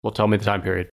 Well, tell me the time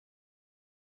period.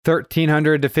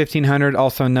 1300 to 1500,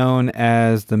 also known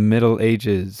as the Middle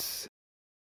Ages.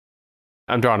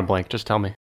 I'm drawing a blank. Just tell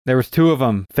me. There was two of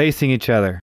them facing each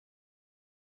other.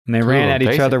 And they ran at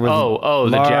each other with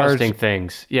the jousting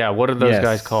things. Yeah, what are those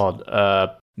guys called?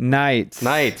 Knights.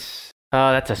 Knights.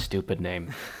 Oh, that's a stupid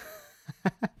name.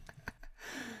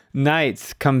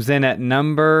 Knights comes in at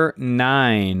number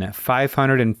 9,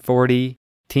 540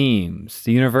 teams.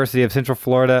 The University of Central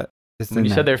Florida is the When you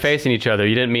Knights. said they're facing each other,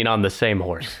 you didn't mean on the same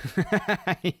horse.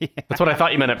 Yeah. That's what I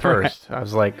thought you meant at first. Right. I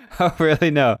was like... Oh,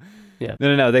 really? No. Yeah.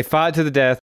 No. They fought to the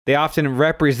death. They often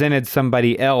represented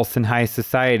somebody else in high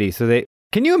society. So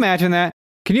can you imagine that?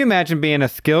 Can you imagine being a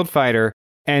skilled fighter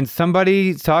and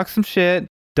somebody talks some shit,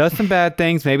 does some bad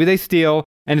things, maybe they steal,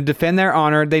 and to defend their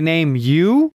honor, they name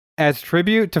you as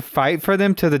tribute to fight for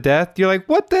them to the death? You're like,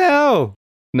 what the hell?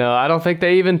 No, I don't think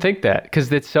they even think that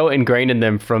because it's so ingrained in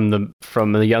them from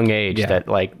the young age that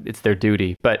like it's their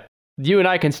duty. But you and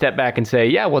I can step back and say,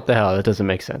 yeah, what the hell? That doesn't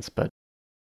make sense. But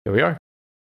here we are.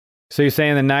 So you're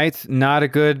saying the Knights, not a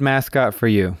good mascot for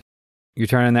you. You're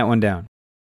turning that one down.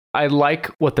 I like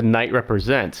what the knight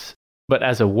represents, but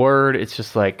as a word, it's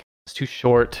just like, it's too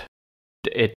short.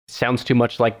 It sounds too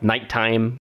much like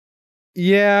nighttime.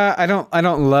 Yeah, I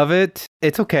don't love it.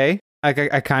 It's okay. I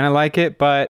kind of like it,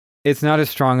 but it's not as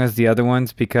strong as the other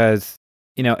ones because,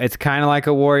 it's kind of like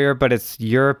a warrior, but it's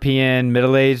European,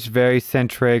 middle-aged, very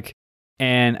centric.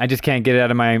 And I just can't get it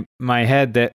out of my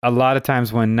head that a lot of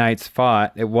times when knights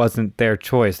fought, it wasn't their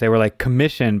choice. They were like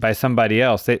commissioned by somebody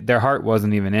else. Their heart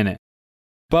wasn't even in it.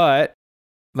 But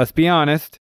let's be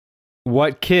honest,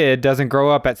 what kid doesn't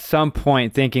grow up at some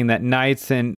point thinking that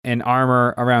knights in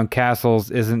armor around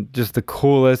castles isn't just the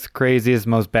coolest, craziest,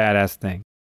 most badass thing?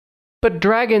 But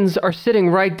dragons are sitting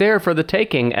right there for the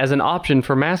taking as an option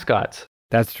for mascots.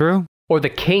 That's true. Or the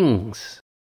kings.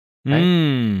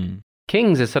 Right?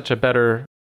 Kings is such a better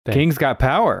thing. Kings got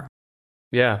power.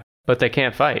 Yeah, but they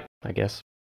can't fight, I guess.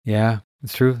 Yeah,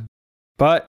 it's true.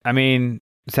 But, I mean,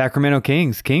 Sacramento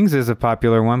Kings. Kings is a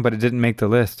popular one, but it didn't make the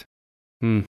list.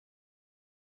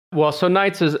 Well, so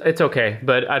Knights it's okay,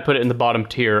 but I'd put it in the bottom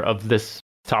tier of this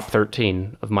top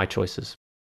 13 of my choices.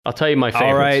 I'll tell you my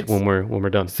favorites when we're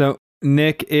done. So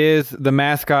Nick is the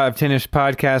mascot of Tennis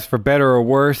Podcast for better or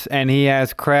worse, and he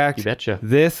has cracked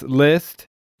this list.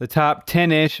 The top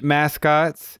 10-ish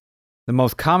mascots, the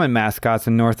most common mascots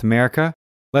in North America.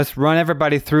 Let's run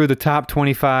everybody through the top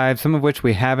 25, some of which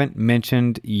we haven't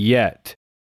mentioned yet.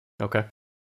 Okay.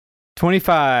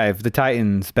 25, the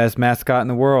Titans, best mascot in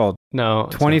the world. No.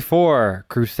 24,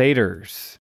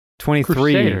 Crusaders.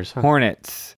 23,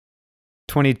 Hornets.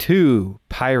 22,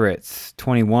 Pirates.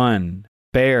 21,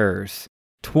 Bears.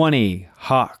 20,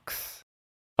 Hawks.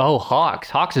 Oh,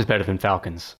 Hawks. Hawks is better than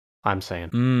Falcons, I'm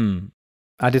saying.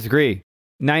 I disagree.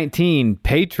 19,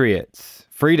 Patriots.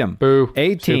 Freedom. Boo.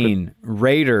 18, Stupid.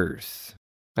 Raiders.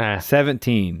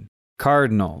 17,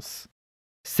 Cardinals.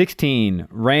 16,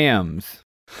 Rams.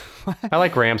 I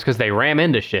like Rams because they ram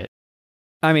into shit.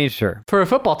 I mean, sure. For a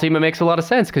football team, it makes a lot of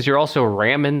sense because you're also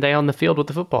ramming down the field with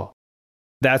the football.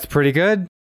 That's pretty good.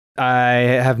 I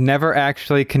have never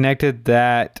actually connected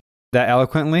that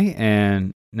eloquently,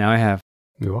 and now I have.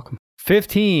 You're welcome.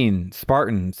 15,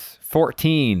 Spartans.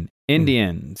 14,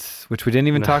 Indians, which we didn't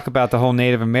even talk about the whole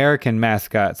Native American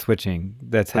mascot switching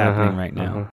that's happening right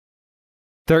now.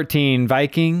 13,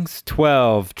 Vikings.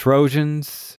 12,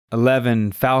 Trojans.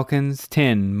 11, Falcons.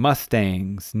 10,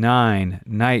 Mustangs. 9,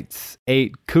 Knights.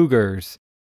 8, Cougars.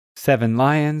 7,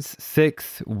 Lions.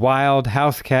 6, Wild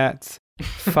House Cats.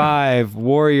 5,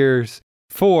 Warriors.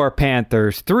 4,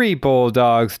 Panthers. 3,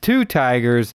 Bulldogs. 2,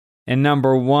 Tigers. And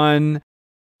number 1,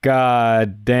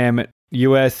 God damn it,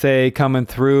 USA coming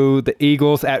through, the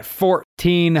Eagles at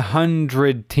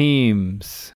 1,400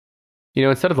 teams.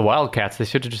 Instead of the Wildcats, they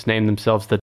should have just named themselves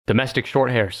the Domestic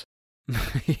Shorthairs.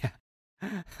 Yeah.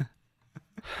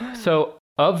 So,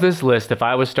 of this list, if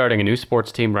I was starting a new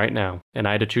sports team right now, and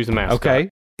I had to choose a mascot. Okay,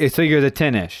 so you're the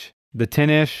 10-ish. The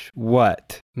 10-ish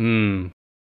what?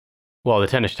 Well, the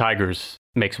Tennis Tigers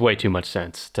makes way too much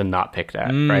sense to not pick that,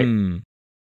 right?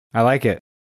 I like it.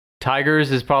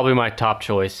 Tigers is probably my top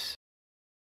choice.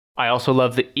 I also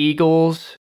love the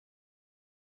Eagles.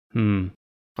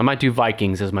 I might do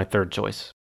Vikings as my third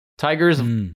choice. Tigers,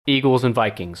 Eagles, and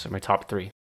Vikings are my top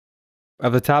 3.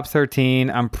 Of the top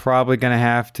 13, I'm probably going to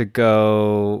have to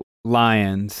go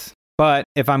Lions. But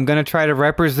if I'm going to try to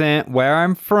represent where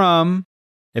I'm from,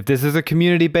 if this is a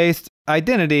community-based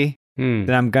identity,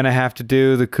 then I'm going to have to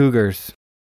do the Cougars.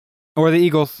 Or the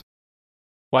Eagles.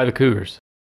 Why the Cougars?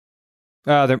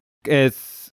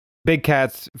 It's big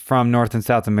cats from North and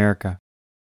South America.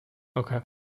 Okay.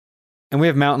 And we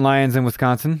have mountain lions in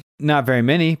Wisconsin. Not very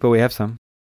many, but we have some.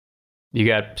 You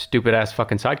got stupid ass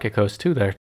fucking sidekick hosts too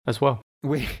there as well.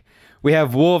 We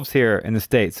have wolves here in the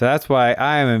States, so that's why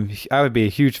I would be a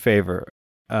huge favor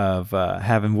of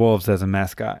having wolves as a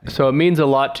mascot. So it means a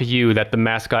lot to you that the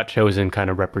mascot chosen kind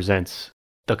of represents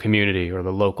the community or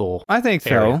the local I think so.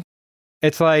 area.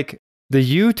 It's like the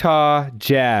Utah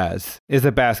Jazz is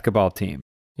a basketball team.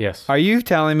 Yes. Are you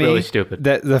telling me really stupid.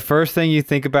 that the first thing you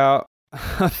think about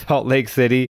Salt Lake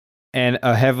City and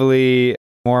a heavily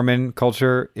Mormon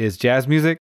culture is jazz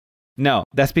music? No,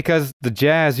 that's because the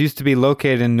Jazz used to be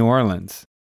located in New Orleans,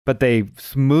 but they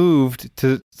moved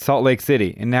to Salt Lake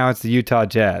City, and now it's the Utah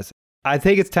Jazz. I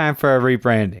think it's time for a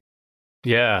rebranding.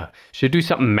 Yeah. Should do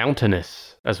something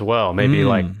mountainous as well. Maybe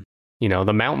like,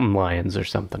 the Mountain Lions or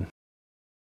something.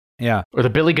 Yeah. Or the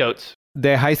Billy Goats.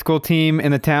 The high school team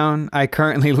in the town I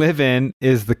currently live in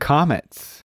is the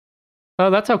Comets. Oh,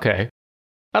 that's okay.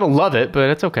 I don't love it, but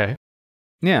it's okay.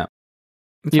 Yeah.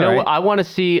 You know what? I want to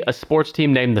see a sports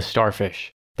team named the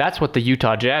Starfish. That's what the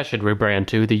Utah Jazz should rebrand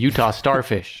to, the Utah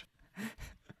Starfish.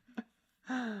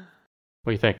 What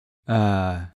do you think?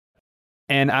 And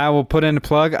I will put in a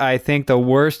plug. I think the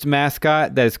worst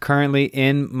mascot that is currently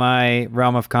in my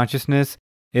realm of consciousness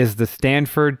is the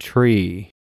Stanford Tree.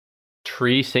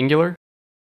 Tree singular?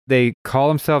 They call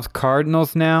themselves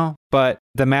Cardinals now, but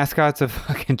the mascot's a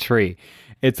fucking tree.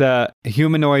 It's a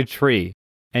humanoid tree.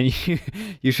 And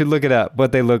you should look it up,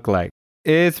 what they look like.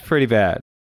 It's pretty bad.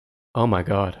 Oh my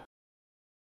God.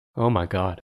 Oh my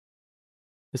God.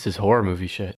 This is horror movie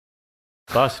shit.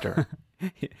 Buster.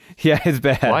 Yeah, it's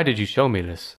bad. Why did you show me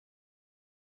this?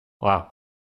 Wow.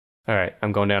 All right,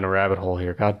 I'm going down a rabbit hole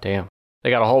here. God damn. They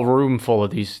got a whole room full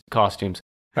of these costumes.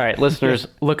 All right, listeners,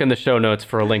 look in the show notes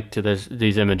for a link to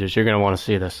these images. You're going to want to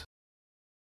see this.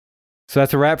 So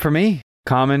that's a wrap for me.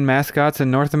 Common mascots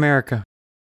in North America.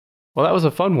 Well, that was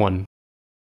a fun one.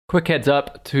 Quick heads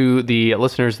up to the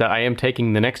listeners that I am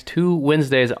taking the next 2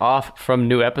 Wednesdays off from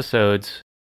new episodes,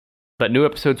 but new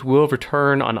episodes will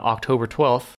return on October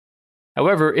 12th.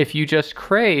 However, if you just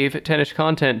crave Tennis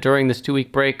content during this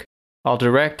 2-week break, I'll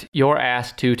direct your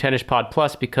ass to Tennis Pod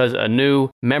Plus because a new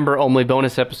member-only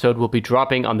bonus episode will be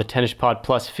dropping on the Tennis Pod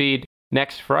Plus feed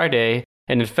next Friday.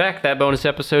 And in fact, that bonus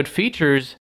episode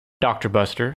features Dr.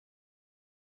 Buster.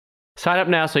 Sign up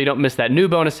now so you don't miss that new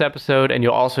bonus episode, and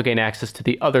you'll also gain access to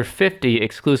the other 50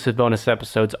 exclusive bonus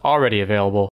episodes already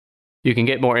available. You can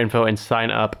get more info and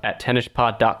sign up at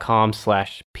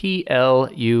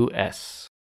tennispod.com/PLUS.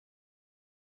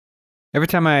 Every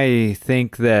time I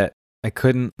think that I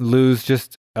couldn't lose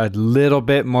just a little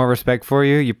bit more respect for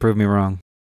you, you prove me wrong.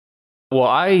 Well,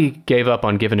 I gave up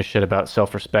on giving a shit about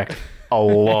self-respect a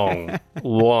long,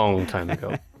 long time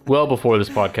ago. Well before this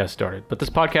podcast started. But this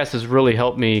podcast has really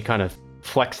helped me kind of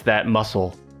flex that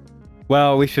muscle.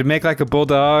 Well, we should make like a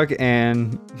bulldog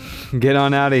and get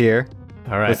on out of here.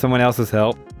 All right. With someone else's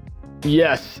help.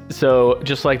 Yes. So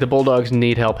just like the bulldogs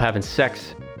need help having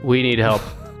sex, we need help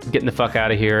getting the fuck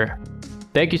out of here.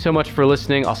 Thank you so much for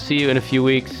listening. I'll see you in a few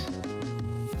weeks.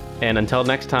 And until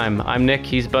next time, I'm Nick.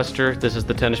 He's Buster. This is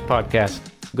the Tennis Podcast.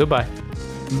 Goodbye.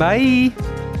 Bye.